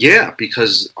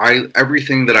 Because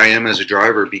everything that I am as a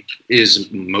driver is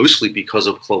mostly because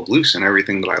of Club Loose and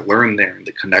everything that I learned there and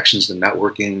the connections, the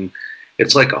networking.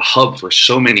 It's like a hub for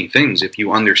so many things if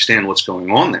you understand what's going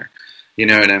on there. You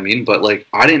know what I mean? But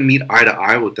I didn't meet eye to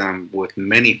eye with them with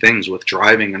many things, with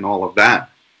driving and all of that.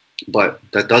 But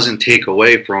that doesn't take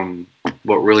away from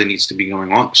what really needs to be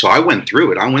going on. So I went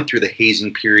through it. I went through the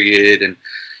hazing period and,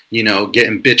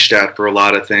 getting bitched at for a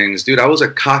lot of things. Dude, I was a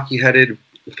cocky-headed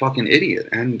fucking idiot,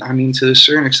 and I mean, to a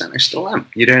certain extent I still am,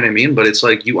 you know what I mean? But it's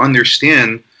you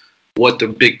understand what the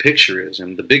big picture is,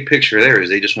 and the big picture there is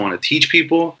they just want to teach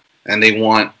people, and they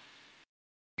want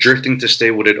drifting to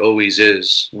stay what it always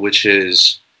is, which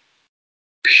is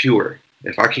pure.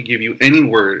 If I could give you any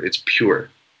word, it's pure.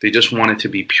 They just want it to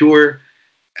be pure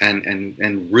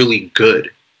and really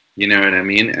good, you know what I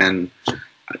mean? And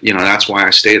that's why I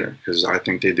stay there, because I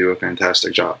think they do a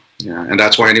fantastic job. And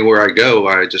that's why anywhere I go,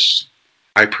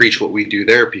 I preach what we do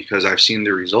there, because I've seen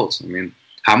the results. I mean,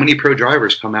 how many pro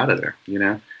drivers come out of there?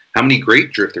 How many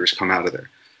great drifters come out of there?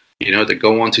 That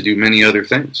go on to do many other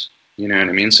things. You know what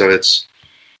I mean? So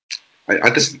I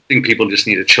just think people just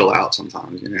need to chill out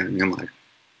sometimes. You know what I mean?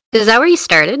 Is that where you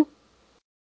started?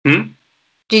 Hmm?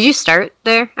 Did you start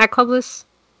there at Club Loose?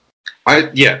 I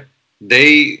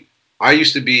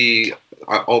used to be.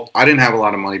 I didn't have a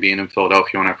lot of money being in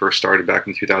Philadelphia when I first started back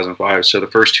in 2005. So the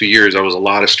first 2 years, I was a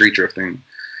lot of street drifting.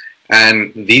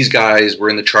 And these guys were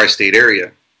in the tri-state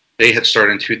area. They had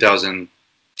started in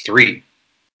 2003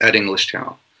 at English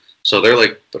Channel. So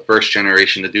they're the first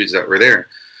generation of dudes that were there.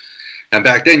 And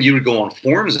back then, you would go on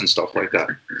forums and stuff like that.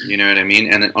 You know what I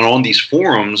mean? And on these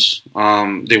forums,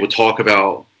 they would talk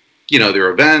about, their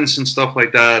events and stuff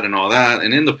like that and all that.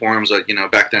 And in the forums,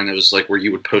 back then, it was where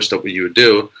you would post up what you would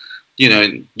do.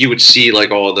 You would see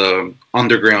all the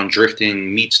underground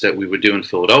drifting meets that we would do in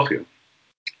Philadelphia.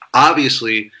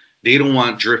 Obviously, they don't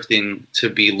want drifting to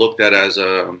be looked at as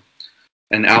an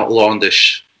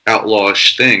outlawish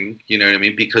thing, you know what I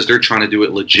mean? Because they're trying to do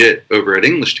it legit over at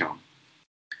Englishtown.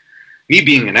 Me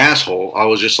being an asshole, I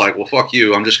was just well, fuck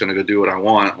you. I'm just going to go do what I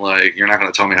want. You're not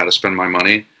going to tell me how to spend my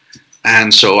money.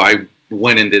 And so I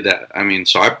went and did that. I mean,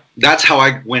 that's how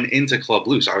I went into Club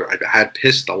Loose. I had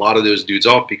pissed a lot of those dudes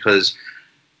off because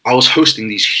I was hosting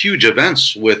these huge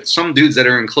events with some dudes that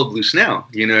are in Club Loose now.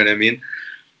 You know what I mean?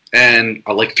 And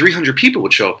 300 people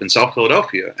would show up in South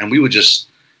Philadelphia, and we would just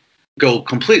go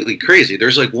completely crazy.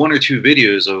 There's 1 or 2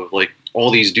 videos of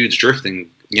all these dudes drifting.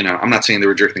 You know, I'm not saying they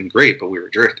were drifting great, but we were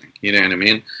drifting. You know what I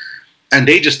mean? And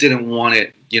they just didn't want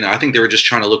it. You know, I think they were just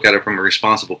trying to look at it from a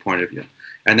responsible point of view.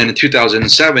 And then in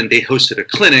 2007, they hosted a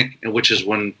clinic, which is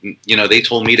when, you know, they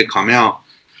told me to come out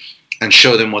and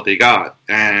show them what they got.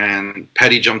 And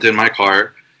Petty jumped in my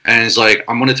car and is like,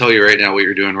 I'm going to tell you right now what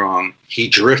you're doing wrong. He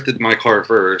drifted my car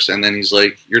first, and then he's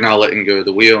like, you're not letting go of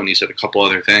the wheel. And he said a couple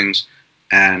other things.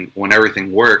 And when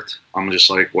everything worked, I'm just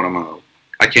like,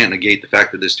 I can't negate the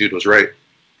fact that this dude was right.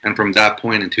 And from that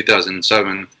point in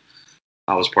 2007,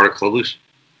 I was part of Club Loose.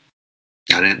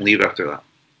 I didn't leave after that.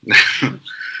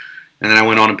 And then I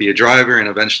went on to be a driver, and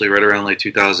eventually right around like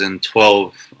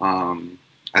 2012,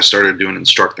 I started doing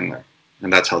instructing there.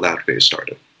 And that's how that phase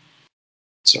started.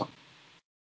 So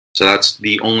that's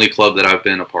the only club that I've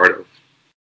been a part of,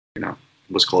 you know,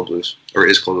 was Club Loose, or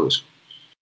is Club Loose.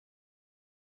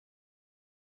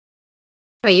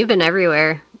 Oh, you've been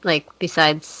everywhere, like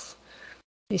besides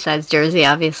Jersey,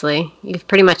 obviously. You've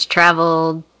pretty much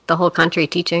traveled the whole country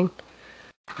teaching.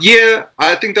 Yeah,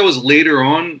 I think that was later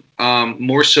on,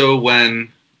 more so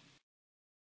when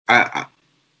I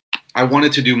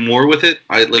wanted to do more with it.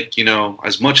 I like, you know,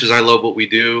 as much as I love what we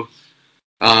do,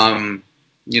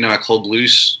 you know, at Club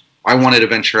Loose, I wanted to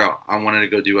venture out. I wanted to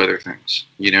go do other things.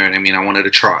 You know what I mean? I wanted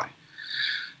to try.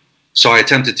 So I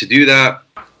attempted to do that,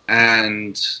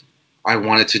 and I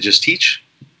wanted to just teach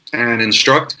and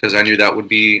instruct because I knew that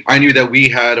we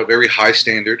had a very high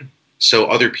standard. So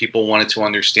other people wanted to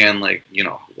understand, like, you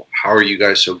know, how are you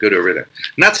guys so good over there?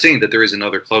 I'm not saying that there isn't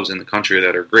other clubs in the country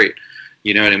that are great.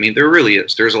 You know what I mean? There really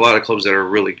is. There's a lot of clubs that are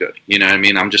really good. You know what I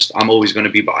mean? I'm always going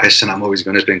to be biased, and I'm always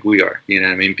going to think we are. You know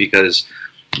what I mean? Because,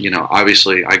 you know,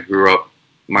 obviously I grew up,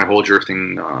 my whole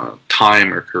drifting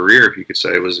time or career, if you could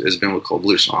say, has been with Club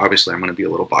Loose. So obviously I'm going to be a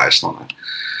little biased on that.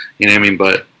 You know what I mean?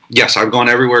 But yes, I've gone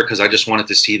everywhere because I just wanted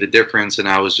to see the difference, and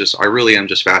I really am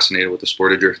just fascinated with the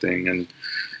sport of drifting, and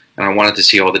I wanted to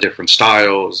see all the different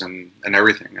styles and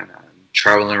everything. And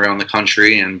traveling around the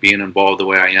country and being involved the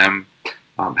way I am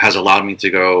has allowed me to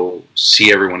go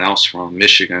see everyone else from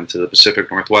Michigan to the Pacific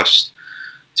Northwest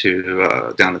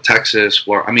to down to Texas,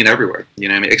 everywhere. You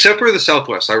know what I mean? Except for the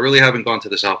Southwest. I really haven't gone to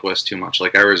the Southwest too much,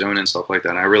 like Arizona and stuff like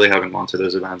that. I really haven't gone to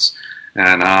those events.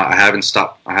 And I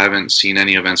haven't seen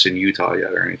any events in Utah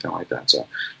yet or anything like that. So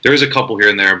there's a couple here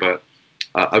and there, but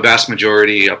a vast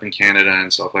majority up in Canada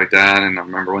and stuff like that. And I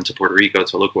remember I went to Puerto Rico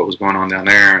to look what was going on down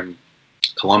there, and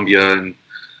Colombia and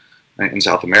in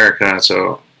South America.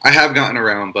 So I have gotten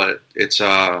around, but it's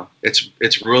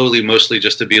really mostly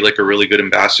just to be like a really good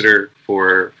ambassador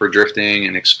for drifting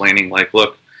and explaining, like,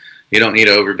 look, you don't need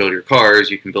to overbuild your cars.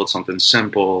 You can build something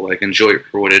simple, like enjoy it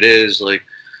for what it is. Like,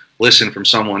 listen from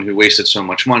someone who wasted so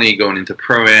much money going into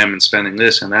Pro-Am and spending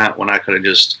this and that when I could have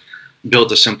just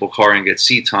built a simple car and get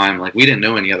seat time. Like, we didn't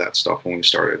know any of that stuff when we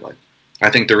started. Like,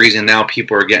 I think the reason now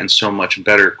people are getting so much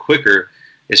better quicker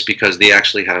is because they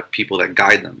actually have people that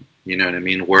guide them. You know what I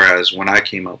mean? Whereas when I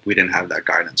came up, we didn't have that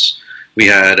guidance. We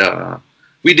had,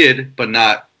 we did, but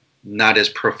not as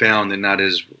profound and not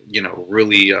as, you know,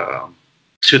 really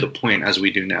to the point as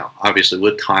we do now. Obviously,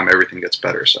 with time, everything gets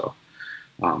better. So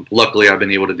luckily, I've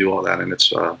been able to do all that, and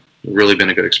it's really been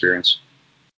a good experience.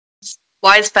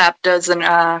 WiseFap doesn't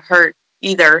hurt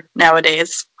either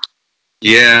nowadays.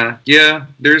 Yeah.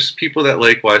 There's people that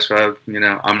like WiseFap. You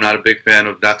know, I'm not a big fan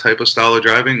of that type of style of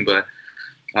driving, but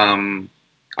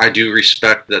I do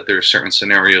respect that there's certain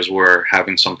scenarios where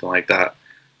having something like that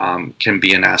can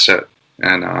be an asset,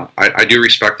 and I do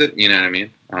respect it. You know what I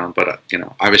mean? But you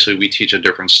know, obviously, we teach a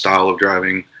different style of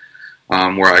driving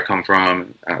where I come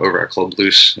from over at Club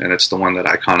Loose, and it's the one that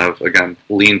I kind of again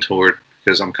lean toward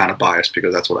because I'm kind of biased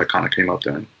because that's what I kind of came up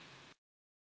doing.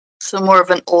 So more of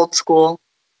an old school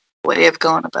way of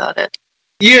going about it.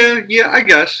 Yeah, I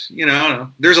guess. You know, I don't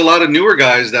know. There's a lot of newer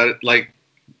guys that like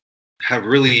have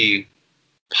really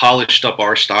polished up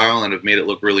our style and have made it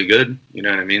look really good. You know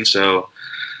what I mean? So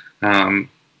I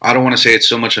don't want to say it's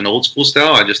so much an old school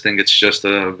style. I just think it's just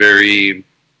a very,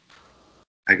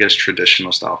 I guess,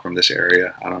 traditional style from this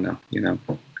area. I don't know. You know,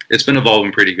 it's been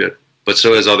evolving pretty good, but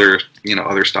so has other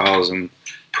styles and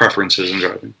preferences in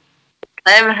driving.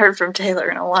 I haven't heard from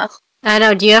Taylor in a while. I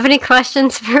know. Do you have any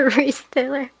questions for Reese,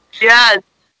 Taylor? Yeah.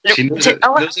 She knows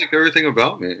like everything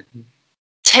about me.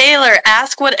 Taylor,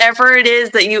 ask whatever it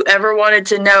is that you ever wanted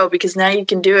to know, because now you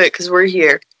can do it because we're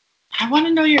here. I want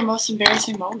to know your most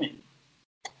embarrassing moment.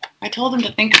 I told him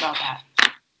to think about that.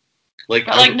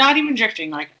 But not even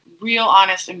drifting, like real,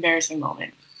 honest, embarrassing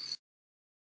moment.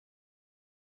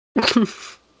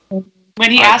 When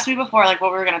he asked me before, like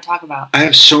what we were going to talk about. I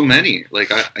have so many.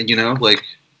 Like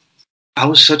I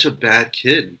was such a bad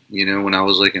kid, when I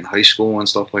was like in high school and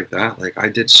stuff like that. Like I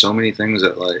did so many things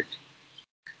that like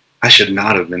I should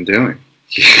not have been doing.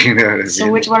 You know what I mean?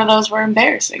 So which one of those were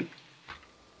embarrassing?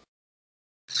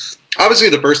 Obviously,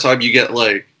 the first time you get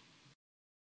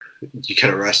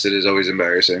arrested is always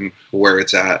embarrassing. Where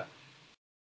it's at,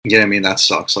 you know what I mean? That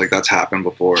sucks. Like that's happened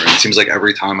before, and it seems like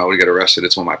every time I would get arrested,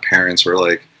 it's when my parents were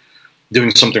like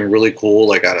doing something really cool,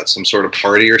 like at some sort of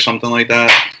party or something like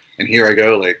that. And here I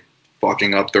go, like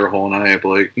fucking up their whole night,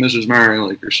 like Mrs. Marin,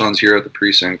 like your son's here at the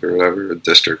precinct or whatever,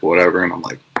 district, whatever, and I'm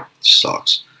like,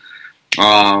 sucks.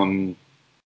 One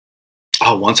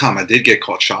time I did get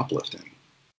caught shoplifting.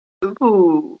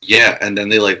 Ooh. Yeah, and then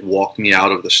they like walked me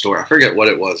out of the store. I forget what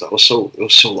it was. It was so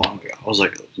long ago. I was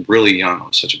like really young. I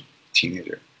was such a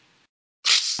teenager.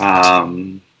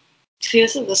 See,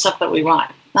 this is the stuff that we want,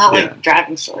 not like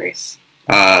driving stories.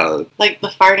 Like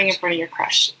the farting in front of your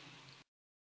crush.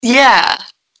 Yeah.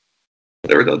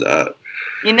 Never done that.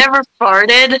 You never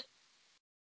farted?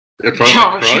 In front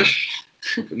of a crush?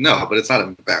 No, but it's not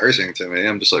embarrassing to me.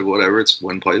 I'm just like, whatever. It's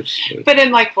windpipe. But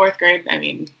in like 4th grade, I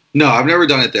mean. No, I've never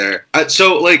done it there.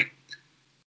 So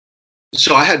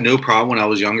I had no problem when I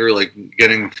was younger, like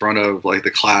getting in front of like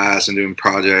the class and doing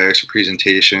projects or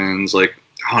presentations. Like,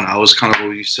 I don't know, I was kind of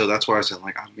used to. That's why I said,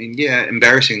 like, I mean, yeah,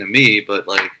 embarrassing to me, but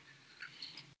like,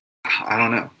 I don't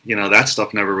know. That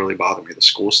stuff never really bothered me. The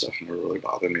school stuff never really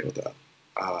bothered me with that.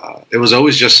 It was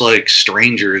always just like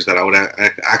strangers that I would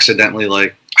accidentally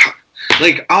like,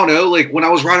 I don't know, like when I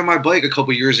was riding my bike a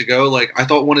couple years ago, like I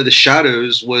thought one of the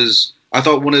shadows was.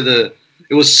 It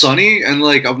was sunny and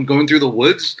like I'm going through the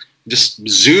woods, just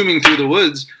zooming through the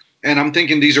woods. And I'm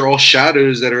thinking these are all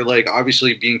shadows that are like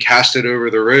obviously being casted over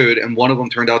the road. And one of them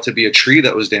turned out to be a tree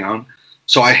that was down.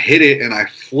 So I hit it and I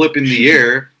flip in the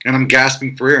air and I'm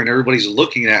gasping for air and everybody's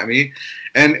looking at me.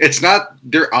 And it's not,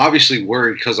 they're obviously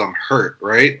worried because I'm hurt,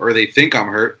 right? Or they think I'm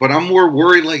hurt, but I'm more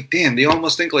worried like, damn, they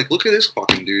almost think like, look at this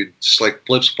fucking dude. Just like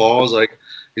flips, falls, like,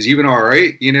 is he even all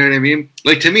right? You know what I mean?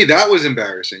 Like, to me, that was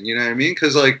embarrassing. You know what I mean?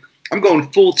 Because, like, I'm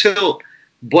going full tilt.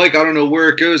 Bike, I don't know where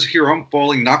it goes. Here, I'm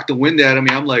falling, knock the wind out of me.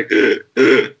 I'm like,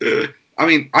 I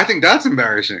mean, I think that's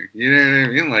embarrassing. You know what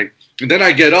I mean? Like, and then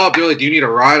I get up. They're like, do you need a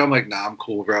ride? I'm like, nah, I'm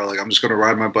cool, bro. Like, I'm just going to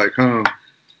ride my bike home.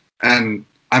 And,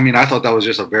 I mean, I thought that was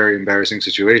just a very embarrassing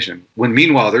situation. When,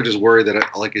 meanwhile, they're just worried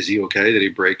that, like, is he okay? Did he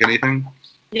break anything?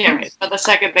 Yeah, right. But the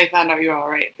second they found out you were all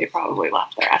right, they probably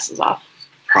laughed their asses off.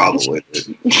 Probably.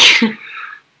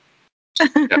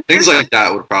 Things like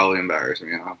that would probably embarrass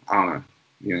me. I don't know.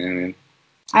 You know what I mean?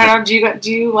 I don't know.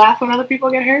 Do you laugh when other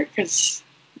people get hurt? Because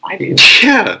I do.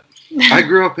 Yeah. I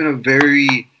grew up in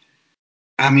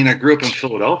I grew up in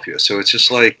Philadelphia, so it's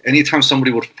just like anytime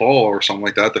somebody would fall or something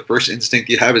like that, the first instinct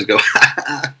you have is go,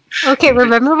 Okay,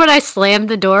 remember when I slammed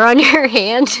the door on your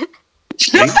hand?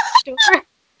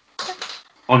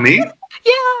 On me? Yeah.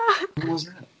 When was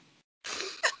that?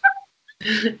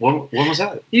 When was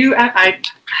that?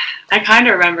 I kind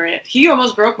of remember it. He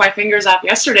almost broke my fingers off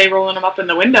yesterday rolling them up in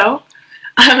the window.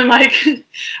 I'm like,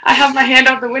 I have my hand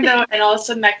out the window, and all of a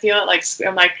sudden I feel it like,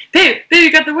 I'm like, babe,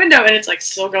 you got the window, and it's like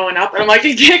still going up, and I'm like,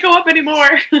 it can't go up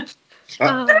anymore.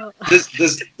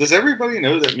 Does everybody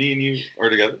know that me and you are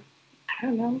together? I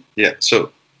don't know. Yeah,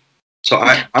 so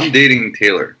I'm dating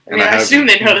Taylor. I mean, I assume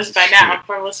they know this by now if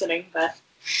we're listening, but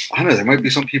I don't know. There might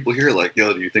be some people here like,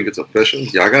 yo, do you think it's official?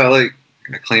 Yeah, I gotta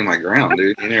claim my ground,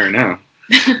 dude. You never know.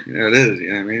 It is. You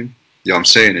know what I mean? Yo, I'm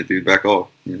saying it, dude. Back off.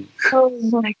 Yeah. Oh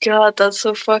my god, that's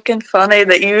so fucking funny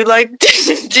that you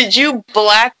did you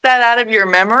black that out of your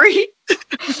memory?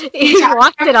 He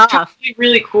blocked it off. He's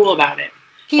really cool about it.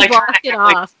 He blocked it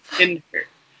off.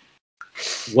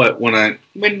 What,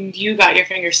 when you got your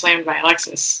finger slammed by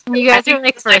Alexis? You guys were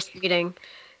like first meeting.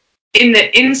 In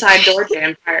the inside door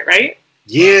jam part, right?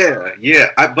 Yeah.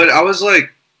 But I was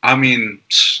like, I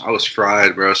was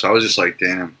fried, bro. So I was just like,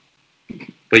 damn.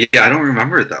 But yeah, I don't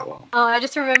remember it that well. Oh, I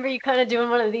just remember you kind of doing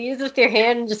one of these with your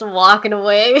hand and just walking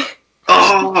away.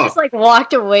 Oh! Just like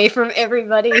walked away from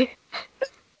everybody.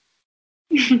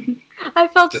 I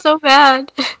felt so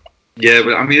bad. Yeah,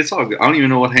 but it's all good. I don't even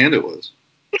know what hand it was.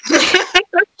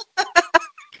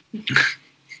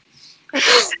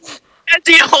 As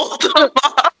you hold them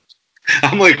up.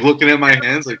 I'm like looking at my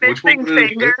hands, like which one is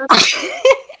it?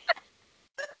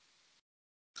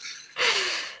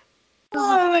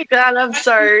 Oh my god, I'm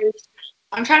sorry.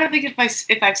 I'm trying to think if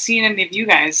I've seen any of you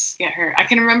guys get hurt. I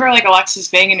can remember like Alexis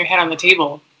banging your head on the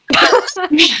table.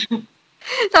 That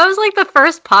was like the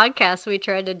first podcast we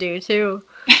tried to do too.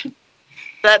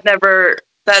 That never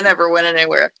went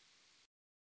anywhere.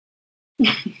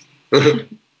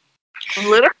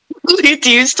 Literally, do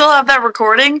you still have that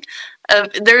recording?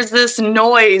 there's this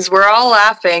noise. We're all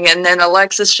laughing, and then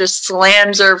Alexis just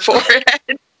slams her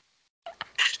forehead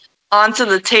onto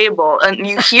the table, and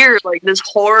you hear like this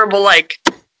horrible like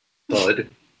Thud.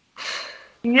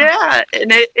 Yeah,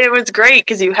 and it was great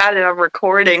because you had it on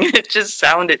recording. It just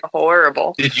sounded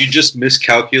horrible. Did you just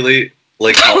miscalculate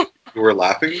like how you were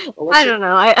laughing? I don't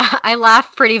know. I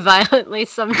laugh pretty violently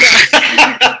sometimes.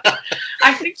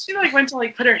 I think she like went to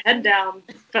like put her head down,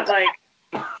 but like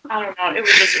I don't know. It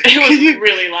was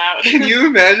really loud. Can you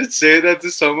imagine saying that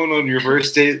to someone on your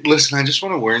first date? Listen, I just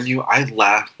want to warn you, I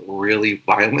laugh really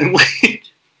violently.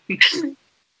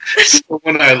 So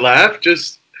when I laugh,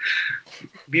 just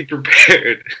be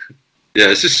prepared. Yeah,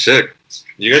 this is sick.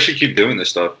 You guys should keep doing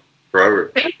this stuff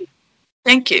forever.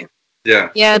 Thank you. Yeah.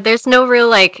 Yeah, there's no real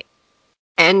like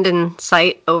end in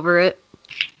sight over it.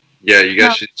 Yeah, you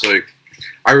guys should like.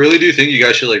 I really do think you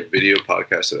guys should like video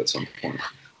podcast it at some point.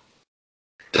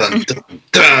 Dun, dun,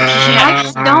 dun. I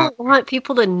just don't want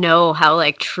people to know how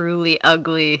like truly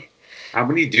ugly. How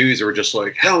many dudes are just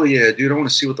like, hell yeah, dude, I want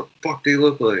to see what the fuck they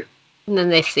look like. And then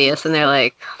they see us and they're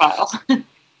like, Wow.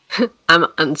 I'm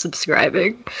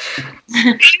unsubscribing.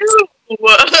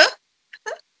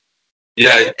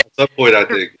 Yeah, at some point I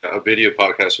think a video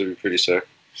podcast would be pretty sick.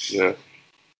 Yeah.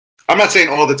 I'm not saying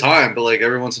all the time, but like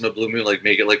every once in a blue moon, like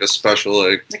make it like a special,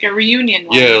 like a reunion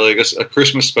one. Yeah, like a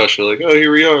Christmas special, like, oh,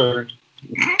 here we are.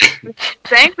 I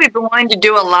think we've been wanting to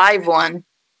do a live one.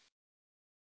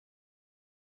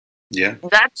 Yeah.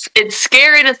 It's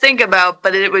scary to think about,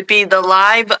 but it would be the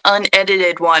live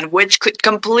unedited one, which could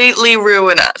completely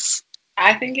ruin us.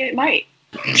 I think it might.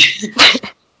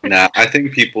 Nah, I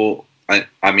think people,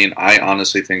 I mean, I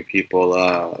honestly think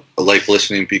people like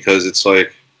listening because it's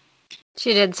like.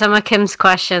 She did. Some of Kim's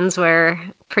questions were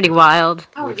pretty wild.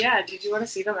 Oh, yeah. Did you want to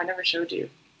see them? I never showed you.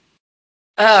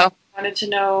 Oh. Wanted to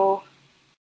know.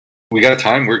 We got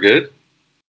time? We're good?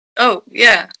 Oh,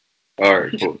 yeah. All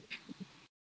right, cool.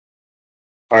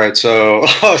 All right, so,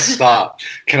 stop.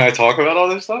 Can I talk about all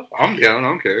this stuff? I'm down. I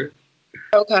don't care.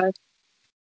 Okay.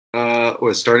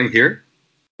 Starting here?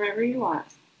 Wherever you want.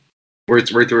 Where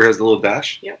it's right through it has the little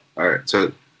dash? Yep. All right,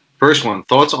 so first one,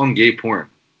 thoughts on gay porn.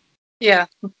 Yeah.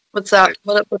 What's up?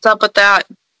 What's up with that?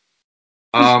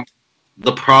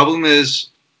 The problem is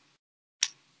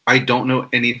I don't know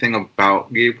anything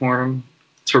about gay porn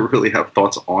to really have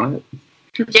thoughts on it.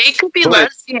 Gay could be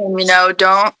lesbian,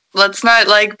 let's not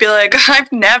like be like,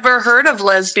 I've never heard of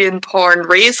lesbian porn.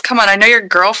 Reese, come on, I know your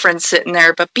girlfriend's sitting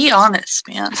there, but be honest,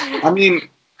 man. I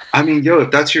mean, yo,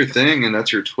 if that's your thing and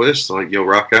that's your twist, like, yo,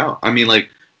 rock out. I mean, like,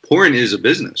 porn is a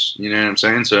business, you know what I'm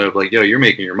saying? So, like, yo, you're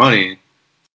making your money,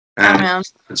 and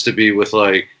it's to be with,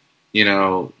 like,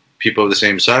 people of the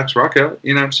same sex, rock out,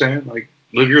 you know what I'm saying? Like,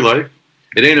 live your life.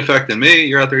 It ain't affecting me.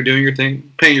 You're out there doing your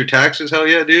thing, paying your taxes, hell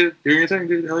yeah, dude. Doing your thing,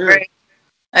 dude, hell yeah. Right.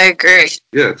 I agree.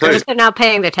 Yeah, They're not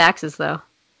paying their taxes, though.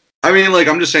 I mean, like,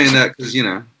 I'm just saying that because,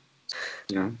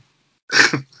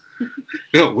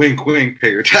 wink, wink,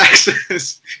 pay your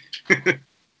taxes.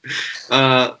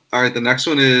 All right, the next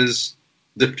one is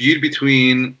the feud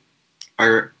between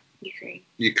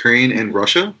Ukraine and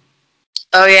Russia.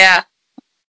 Oh, yeah.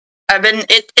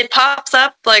 It pops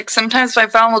up, like, sometimes my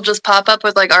phone will just pop up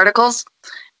with, like, articles.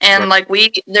 And, like,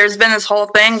 there's been this whole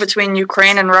thing between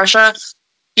Ukraine and Russia.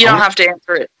 You don't have to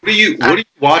answer it. What are you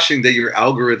watching that your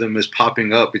algorithm is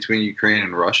popping up between Ukraine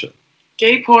and Russia?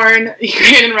 Gay porn,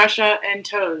 Ukraine and Russia, and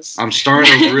toes. I'm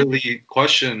starting to really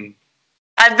question.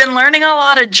 I've been learning a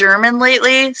lot of German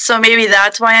lately, so maybe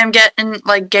that's why I'm getting,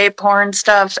 like, gay porn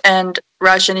stuff and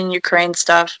Russian and Ukraine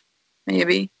stuff.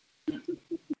 Maybe.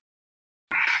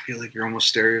 I feel like you're almost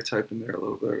stereotyping there a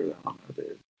little bit. I don't know,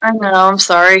 dude. I know, I'm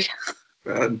sorry.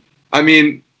 Bad. I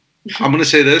mean, I'm going to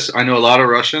say this. I know a lot of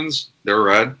Russians. They're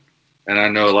red. And I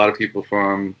know a lot of people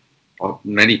from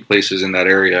many places in that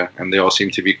area, and they all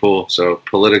seem to be cool. So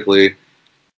politically,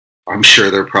 I'm sure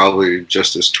they're probably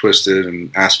just as twisted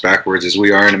and ass backwards as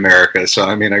we are in America. So,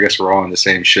 I mean, I guess we're all in the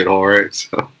same shithole, right?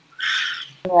 So.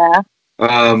 Yeah.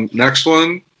 Next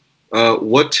one.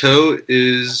 What toe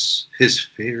is his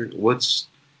favorite?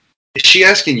 Is she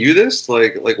asking you this?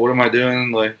 Like, what am I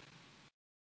doing? Like,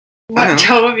 what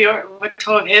toe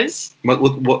of his?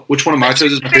 Which one of my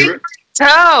toes is my favorite?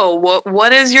 Toe.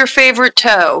 What is your favorite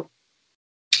toe?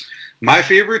 My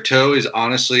favorite toe is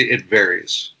honestly, it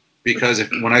varies. Because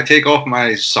when I take off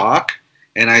my sock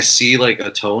and I see like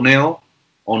a toenail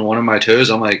on one of my toes,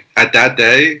 I'm like, at that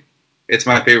day, it's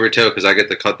my favorite toe because I get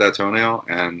to cut that toenail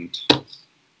and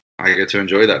I get to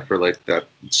enjoy that for like that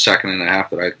second and a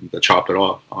half that I chop it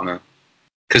off on a.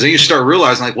 Because then you start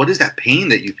realizing like, what is that pain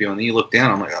that you feel? And then you look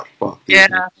down, I'm like, oh fuck, yeah,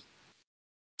 it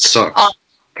sucks.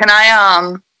 Can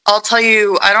I I'll tell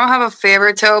you, I don't have a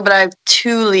favorite toe, but I have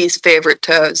two least favorite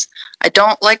toes. I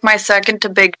don't like my second to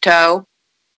big toe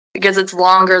because it's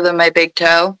longer than my big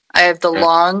toe. I have the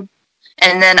long.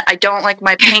 And then I don't like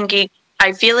my pinky.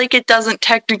 I feel like it doesn't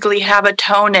technically have a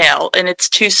toenail, and it's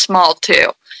too small,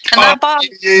 too. And that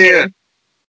bothers me.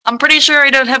 I'm pretty sure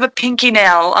I don't have a pinky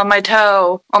nail on my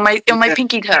toe, on my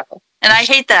pinky toe. And I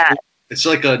hate that. It's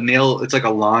like a nail, it's like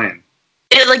a line.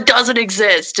 It, like, doesn't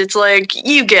exist. It's like,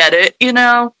 you get it, you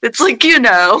know? It's like, you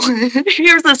know,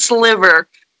 here's a sliver.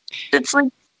 It's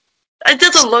like, it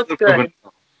doesn't look good.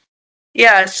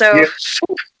 Yeah, so... Yeah.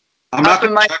 I'm not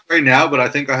going to check right now, but I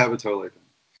think I have a toe like that.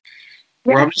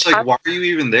 Where I'm just like, why are you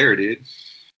even there, dude?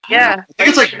 Yeah. I think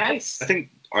it's like, nice. I think,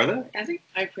 are they? I think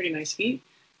I have pretty nice feet.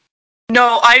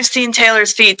 No, I've seen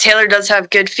Taylor's feet. Taylor does have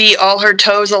good feet. All her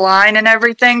toes align and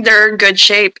everything. They're in good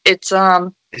shape. It's, Is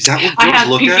that what I have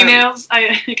look pinky at? nails.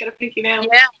 I got a pinky nail.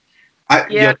 Yeah.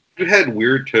 Yeah, you had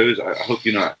weird toes. I hope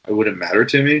you know. It wouldn't matter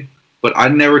to me, but I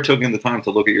never took in the time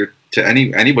to look at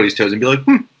anybody's toes and be like,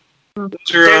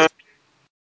 those are,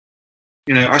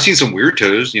 you know, I've seen some weird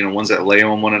toes. You know, ones that lay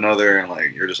on one another, and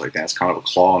like you're just like, that's kind of a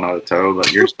claw, not a toe.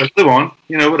 But you're just like, live on,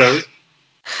 you know, whatever.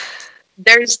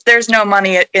 There's no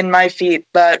money in my feet,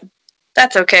 but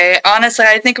that's okay. Honestly,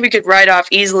 I think we could write off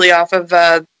easily off of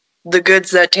the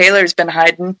goods that Taylor's been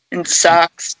hiding in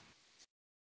socks.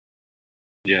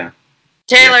 Yeah.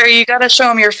 Taylor, you gotta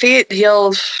show him your feet.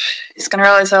 He's gonna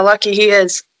realize how lucky he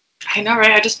is. I know,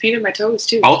 right? I just painted my toes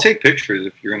too. I'll take pictures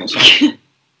if you're gonna sell.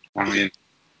 I mean,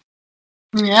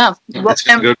 yeah. It's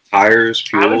gonna go tires,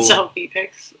 fuel. I would sell feet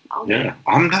pics. Yeah,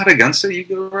 I'm not against it. You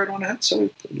go right on ahead. So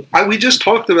we just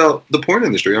talked about the porn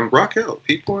industry. I'm rock out.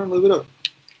 Peep porn, live it up.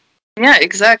 Yeah,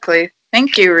 exactly.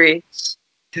 Thank you, Reese.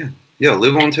 Yeah,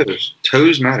 live on toes.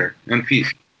 Toes matter, and feet.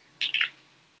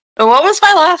 What was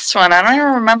my last one? I don't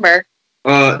even remember.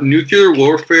 Nuclear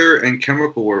warfare and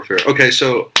chemical warfare. Okay,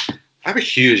 so I have a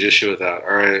huge issue with that,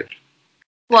 all right?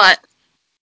 What?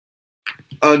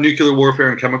 Nuclear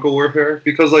warfare and chemical warfare?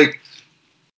 Because, like...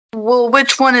 Well,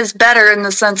 which one is better in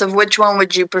the sense of which one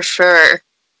would you prefer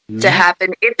to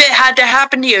happen? If it had to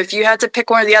happen to you, if you had to pick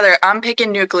one or the other, I'm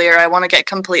picking nuclear. I want to get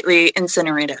completely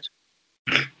incinerated.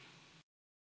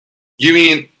 You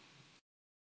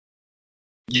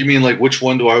mean like which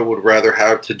one do I would rather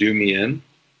have to do me in?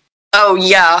 Oh,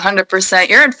 yeah, 100%.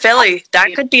 You're in Philly.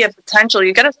 That could be a potential.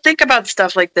 You got to think about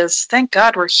stuff like this. Thank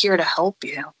God we're here to help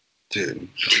you. Dude.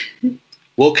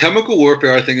 Well, chemical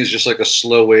warfare, I think, is just like a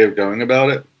slow way of going about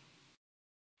it.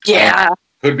 Yeah.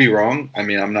 Could be wrong. I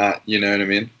mean, I'm not, you know what I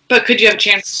mean? But could you have a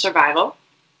chance of survival?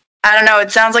 I don't know.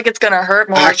 It sounds like it's going to hurt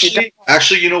more.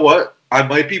 Actually, you know what? I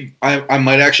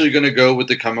might actually going to go with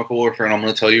the chemical warfare, and I'm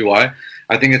going to tell you why.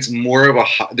 I think it's more of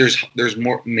there's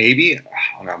more, maybe,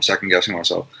 I don't know, I'm second guessing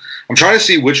myself. I'm trying to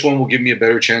see which one will give me a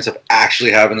better chance of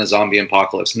actually having a zombie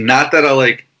apocalypse. Not that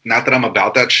I'm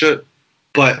about that shit,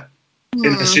 but in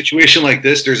a situation like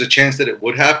this, there's a chance that it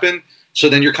would happen. So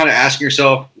then you're kind of asking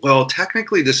yourself, well,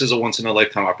 technically this is a once in a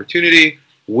lifetime opportunity.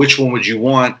 Which one would you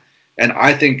want? And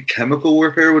I think chemical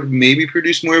warfare would maybe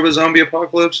produce more of a zombie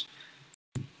apocalypse.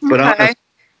 But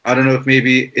I don't know if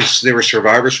maybe if there were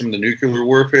survivors from the nuclear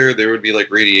warfare, there would be like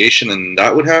radiation and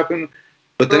that would happen.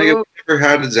 But then again, we never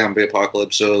had a zombie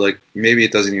apocalypse, so like maybe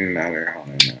it doesn't even matter. I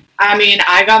don't know. I mean,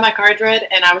 I got my cards read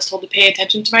and I was told to pay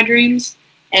attention to my dreams.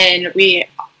 And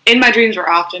in my dreams were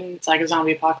often, it's like a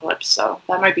zombie apocalypse, so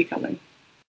that might be coming.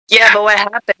 Yeah, but what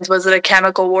happened? Was it a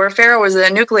chemical warfare, or was it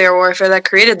a nuclear warfare that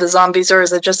created the zombies, or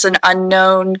is it just an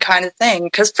unknown kind of thing?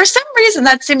 Because for some reason,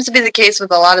 that seems to be the case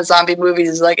with a lot of zombie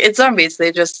movies. Like, it's zombies,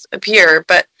 they just appear.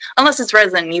 But unless it's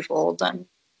Resident Evil, then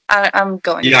I'm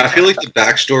going. Yeah, I feel like the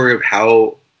backstory of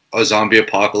how a zombie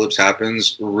apocalypse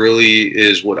happens really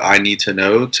is what I need to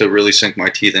know to really sink my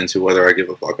teeth into whether I give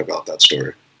a fuck about that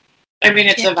story. I mean,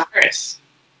 it's a virus.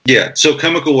 Yeah, so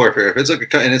chemical warfare. If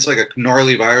it's like a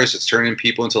gnarly virus, it's turning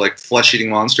people into like flesh-eating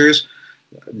monsters,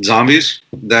 zombies.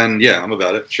 Then yeah, I'm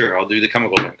about it. Sure, I'll do the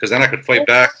chemical thing because then I could fight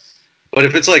back. But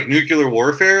if it's like nuclear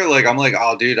warfare, like I'm like,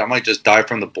 oh, dude, I might just die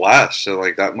from the blast. So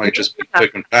like that might just be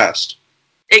quick and fast.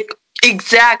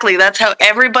 Exactly. That's how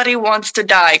everybody wants to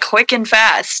die, quick and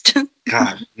fast.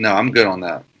 God, no, I'm good on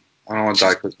that. I don't want to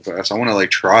die quick and fast. I want to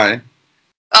like try.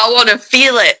 I want to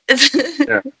feel it.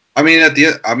 Yeah, I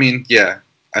mean, yeah.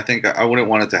 I think I wouldn't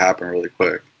want it to happen really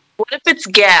quick. What if it's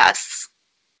gas?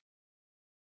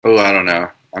 Oh, I don't know.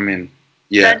 I mean,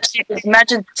 yeah.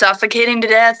 Imagine suffocating to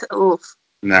death. Oof.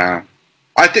 Nah.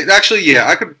 I think, actually, yeah,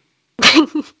 I could.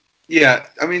 Yeah,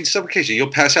 I mean, suffocation.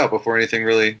 You'll pass out before anything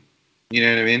really, you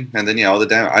know what I mean? And then, yeah, all the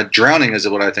damage. Drowning is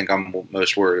what I think I'm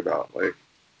most worried about. Like,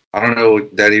 I don't know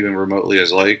what that even remotely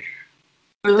is like.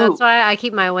 Ooh. That's why I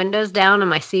keep my windows down and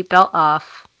my seatbelt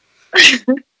off.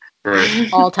 Right.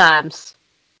 All times.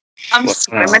 I'm Well,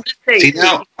 swimming to safety. See,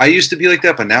 now I used to be like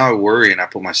that, but now I worry and I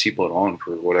put my seatbelt on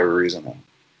for whatever reason.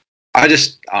 I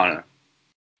don't know.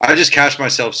 I just catch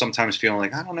myself sometimes feeling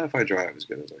like I don't know if I drive as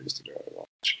good as I used to drive. I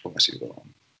should put my seatbelt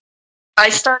on. I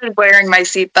started wearing my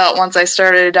seatbelt once I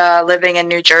started living in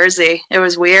New Jersey. It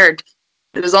was weird.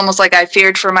 It was almost like I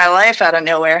feared for my life out of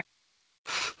nowhere.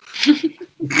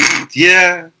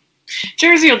 Yeah.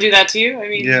 Jersey will do that to you. I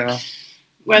mean, Yeah.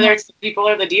 whether it's the people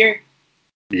or the deer.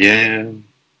 Yeah.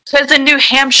 Because in New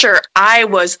Hampshire, I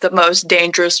was the most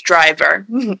dangerous driver.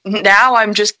 Now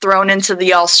I'm just thrown into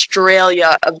the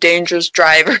Australia of dangerous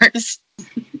drivers.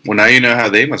 Well, now you know how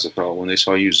they must have felt when they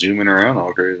saw you zooming around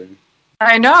all crazy.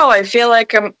 I know. I feel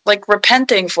like I'm like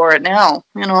repenting for it now.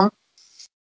 You know.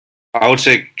 I would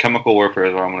say chemical warfare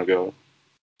is where I'm going to go.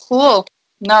 Cool.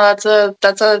 No, that's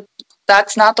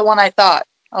not the one I thought.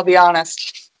 I'll be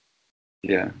honest.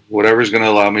 Yeah. Whatever's going to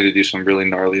allow me to do some really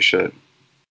gnarly shit.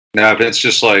 Now, if it's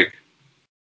just like,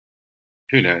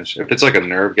 who knows? If it's like a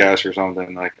nerve gas or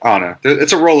something, like, I don't know.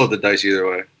 It's a roll of the dice either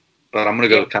way. But I'm going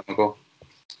to go with chemical.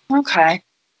 Okay.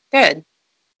 Good.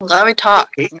 Glad we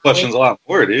talked. This question's a lot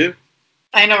more, dude.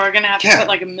 I know, we're going to have to put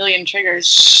like a million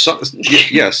triggers.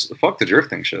 Yes. Fuck the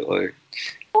drifting shit. Like,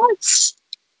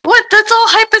 What? That's all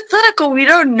hypothetical. We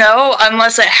don't know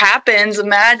unless it happens.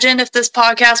 Imagine if this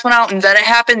podcast went out and then it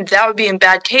happened. That would be in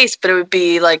bad case, but it would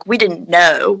be like, we didn't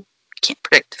know. Can't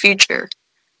predict the future.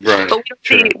 right. But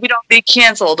we don't be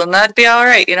canceled, and that'd be all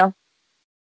right, you know?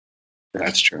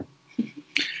 That's true.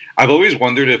 I've always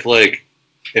wondered if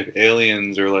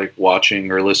aliens are like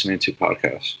watching or listening to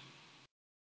podcasts.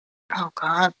 Oh,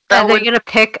 God. Are they going to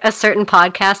pick a certain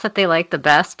podcast that they like the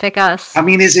best? Pick us. I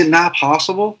mean, is it not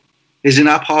possible? Is it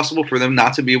not possible for them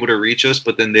not to be able to reach us,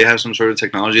 but then they have some sort of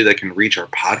technology that can reach our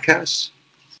podcasts?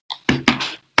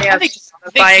 They have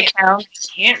They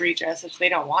can't reach us if they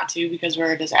don't want to because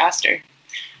we're a disaster.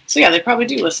 So yeah, they probably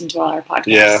do listen to all our podcasts.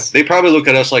 Yeah, they probably look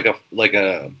at us like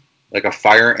a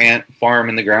fire ant farm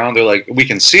in the ground. They're like, we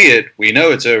can see it, we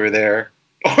know it's over there,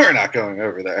 but we're not going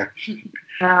over there.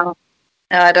 No,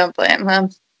 I don't blame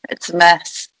them. It's a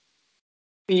mess.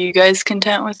 Are you guys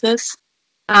content with this?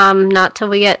 Not till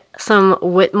we get some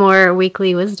Whitmore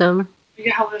weekly wisdom. You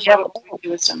get help with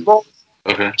wisdom.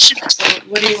 Okay. So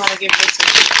what do you want to give wisdom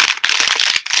to?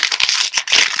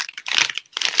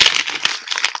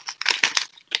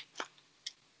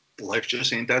 Life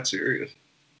just ain't that serious.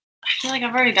 I feel like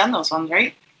I've already done those ones,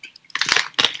 right?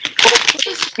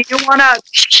 Do you want to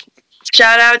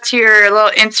shout out to your little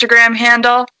Instagram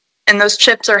handle? And those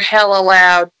chips are hella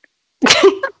loud.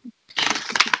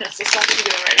 That's the stuff you're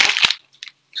doing right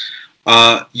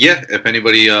now. Yeah, if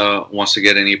anybody wants to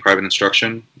get any private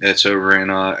instruction, it's over in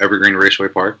Evergreen Raceway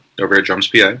Park, over at Drums,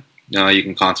 PA. You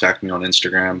can contact me on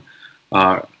Instagram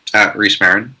at Reese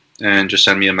Marin and just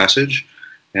send me a message,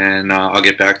 and I'll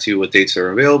get back to you what dates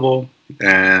are available.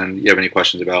 And you have any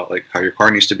questions about like how your car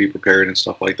needs to be prepared and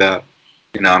stuff like that,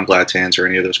 I'm glad to answer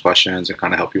any of those questions and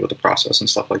kind of help you with the process and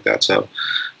stuff like that. So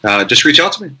just reach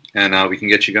out to me, and we can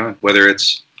get you going. Whether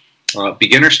it's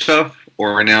beginner stuff,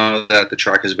 or now that the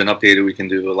track has been updated, we can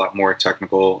do a lot more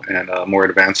technical and more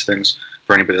advanced things.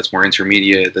 For anybody that's more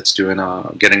intermediate, that's doing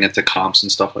getting into comps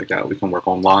and stuff like that, we can work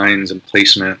on lines and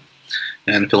placement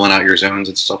and filling out your zones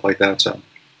and stuff like that. So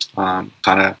kind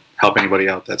of help anybody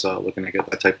out that's looking to get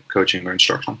that type of coaching or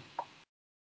instruction.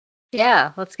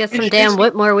 Yeah, let's get some damn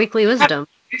Whitmore weekly wisdom.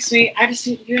 Sweet. I just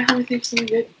you know how to think something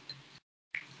good.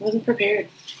 I wasn't prepared.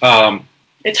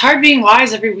 It's hard being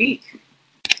wise every week.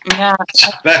 Yeah.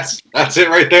 That's it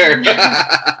right there.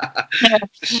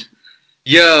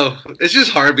 Yo, it's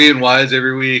just hard being wise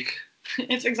every week.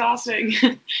 It's exhausting.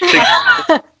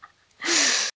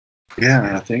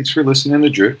 Yeah, thanks for listening to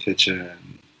Drip Kitchen.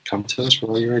 Come to us for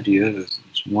all your ideas.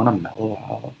 Just want to mellow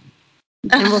out.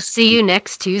 And we'll see you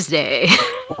next Tuesday.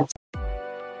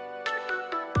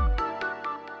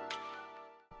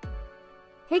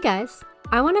 Hey guys,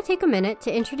 I want to take a minute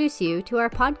to introduce you to our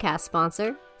podcast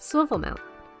sponsor, Swivel Mount.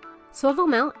 Swivel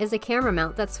Mount is a camera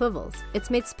mount that swivels. It's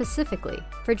made specifically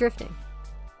for drifting.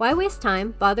 Why waste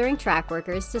time bothering track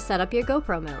workers to set up your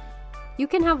GoPro mount? You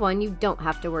can have one you don't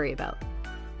have to worry about.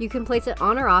 You can place it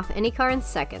on or off any car in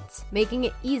seconds, making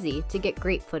it easy to get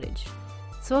great footage.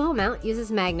 Swivel Mount uses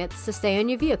magnets to stay on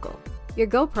your vehicle. Your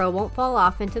GoPro won't fall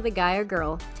off into the guy or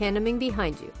girl tandeming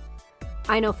behind you.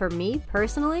 I know for me,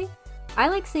 personally, I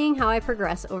like seeing how I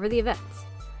progress over the events.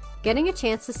 Getting a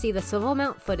chance to see the Swivel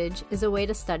Mount footage is a way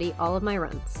to study all of my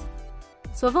runs.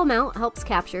 Swivel Mount helps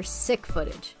capture sick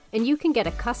footage, and you can get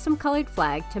a custom colored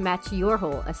flag to match your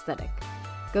whole aesthetic.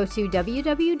 Go to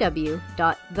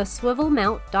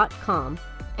www.theswivelmount.com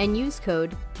and use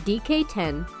code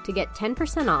DK10 to get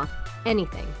 10% off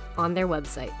anything on their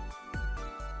website.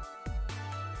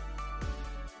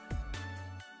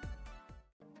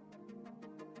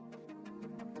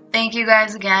 Thank you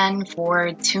guys again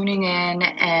for tuning in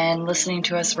and listening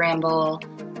to us ramble.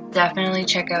 Definitely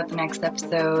check out the next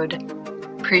episode.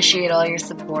 Appreciate all your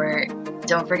support.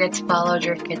 Don't forget to follow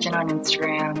Drift Kitchen on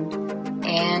Instagram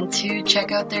and to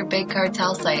check out their Big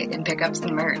Cartel site and pick up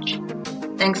some merch.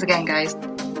 Thanks again, guys.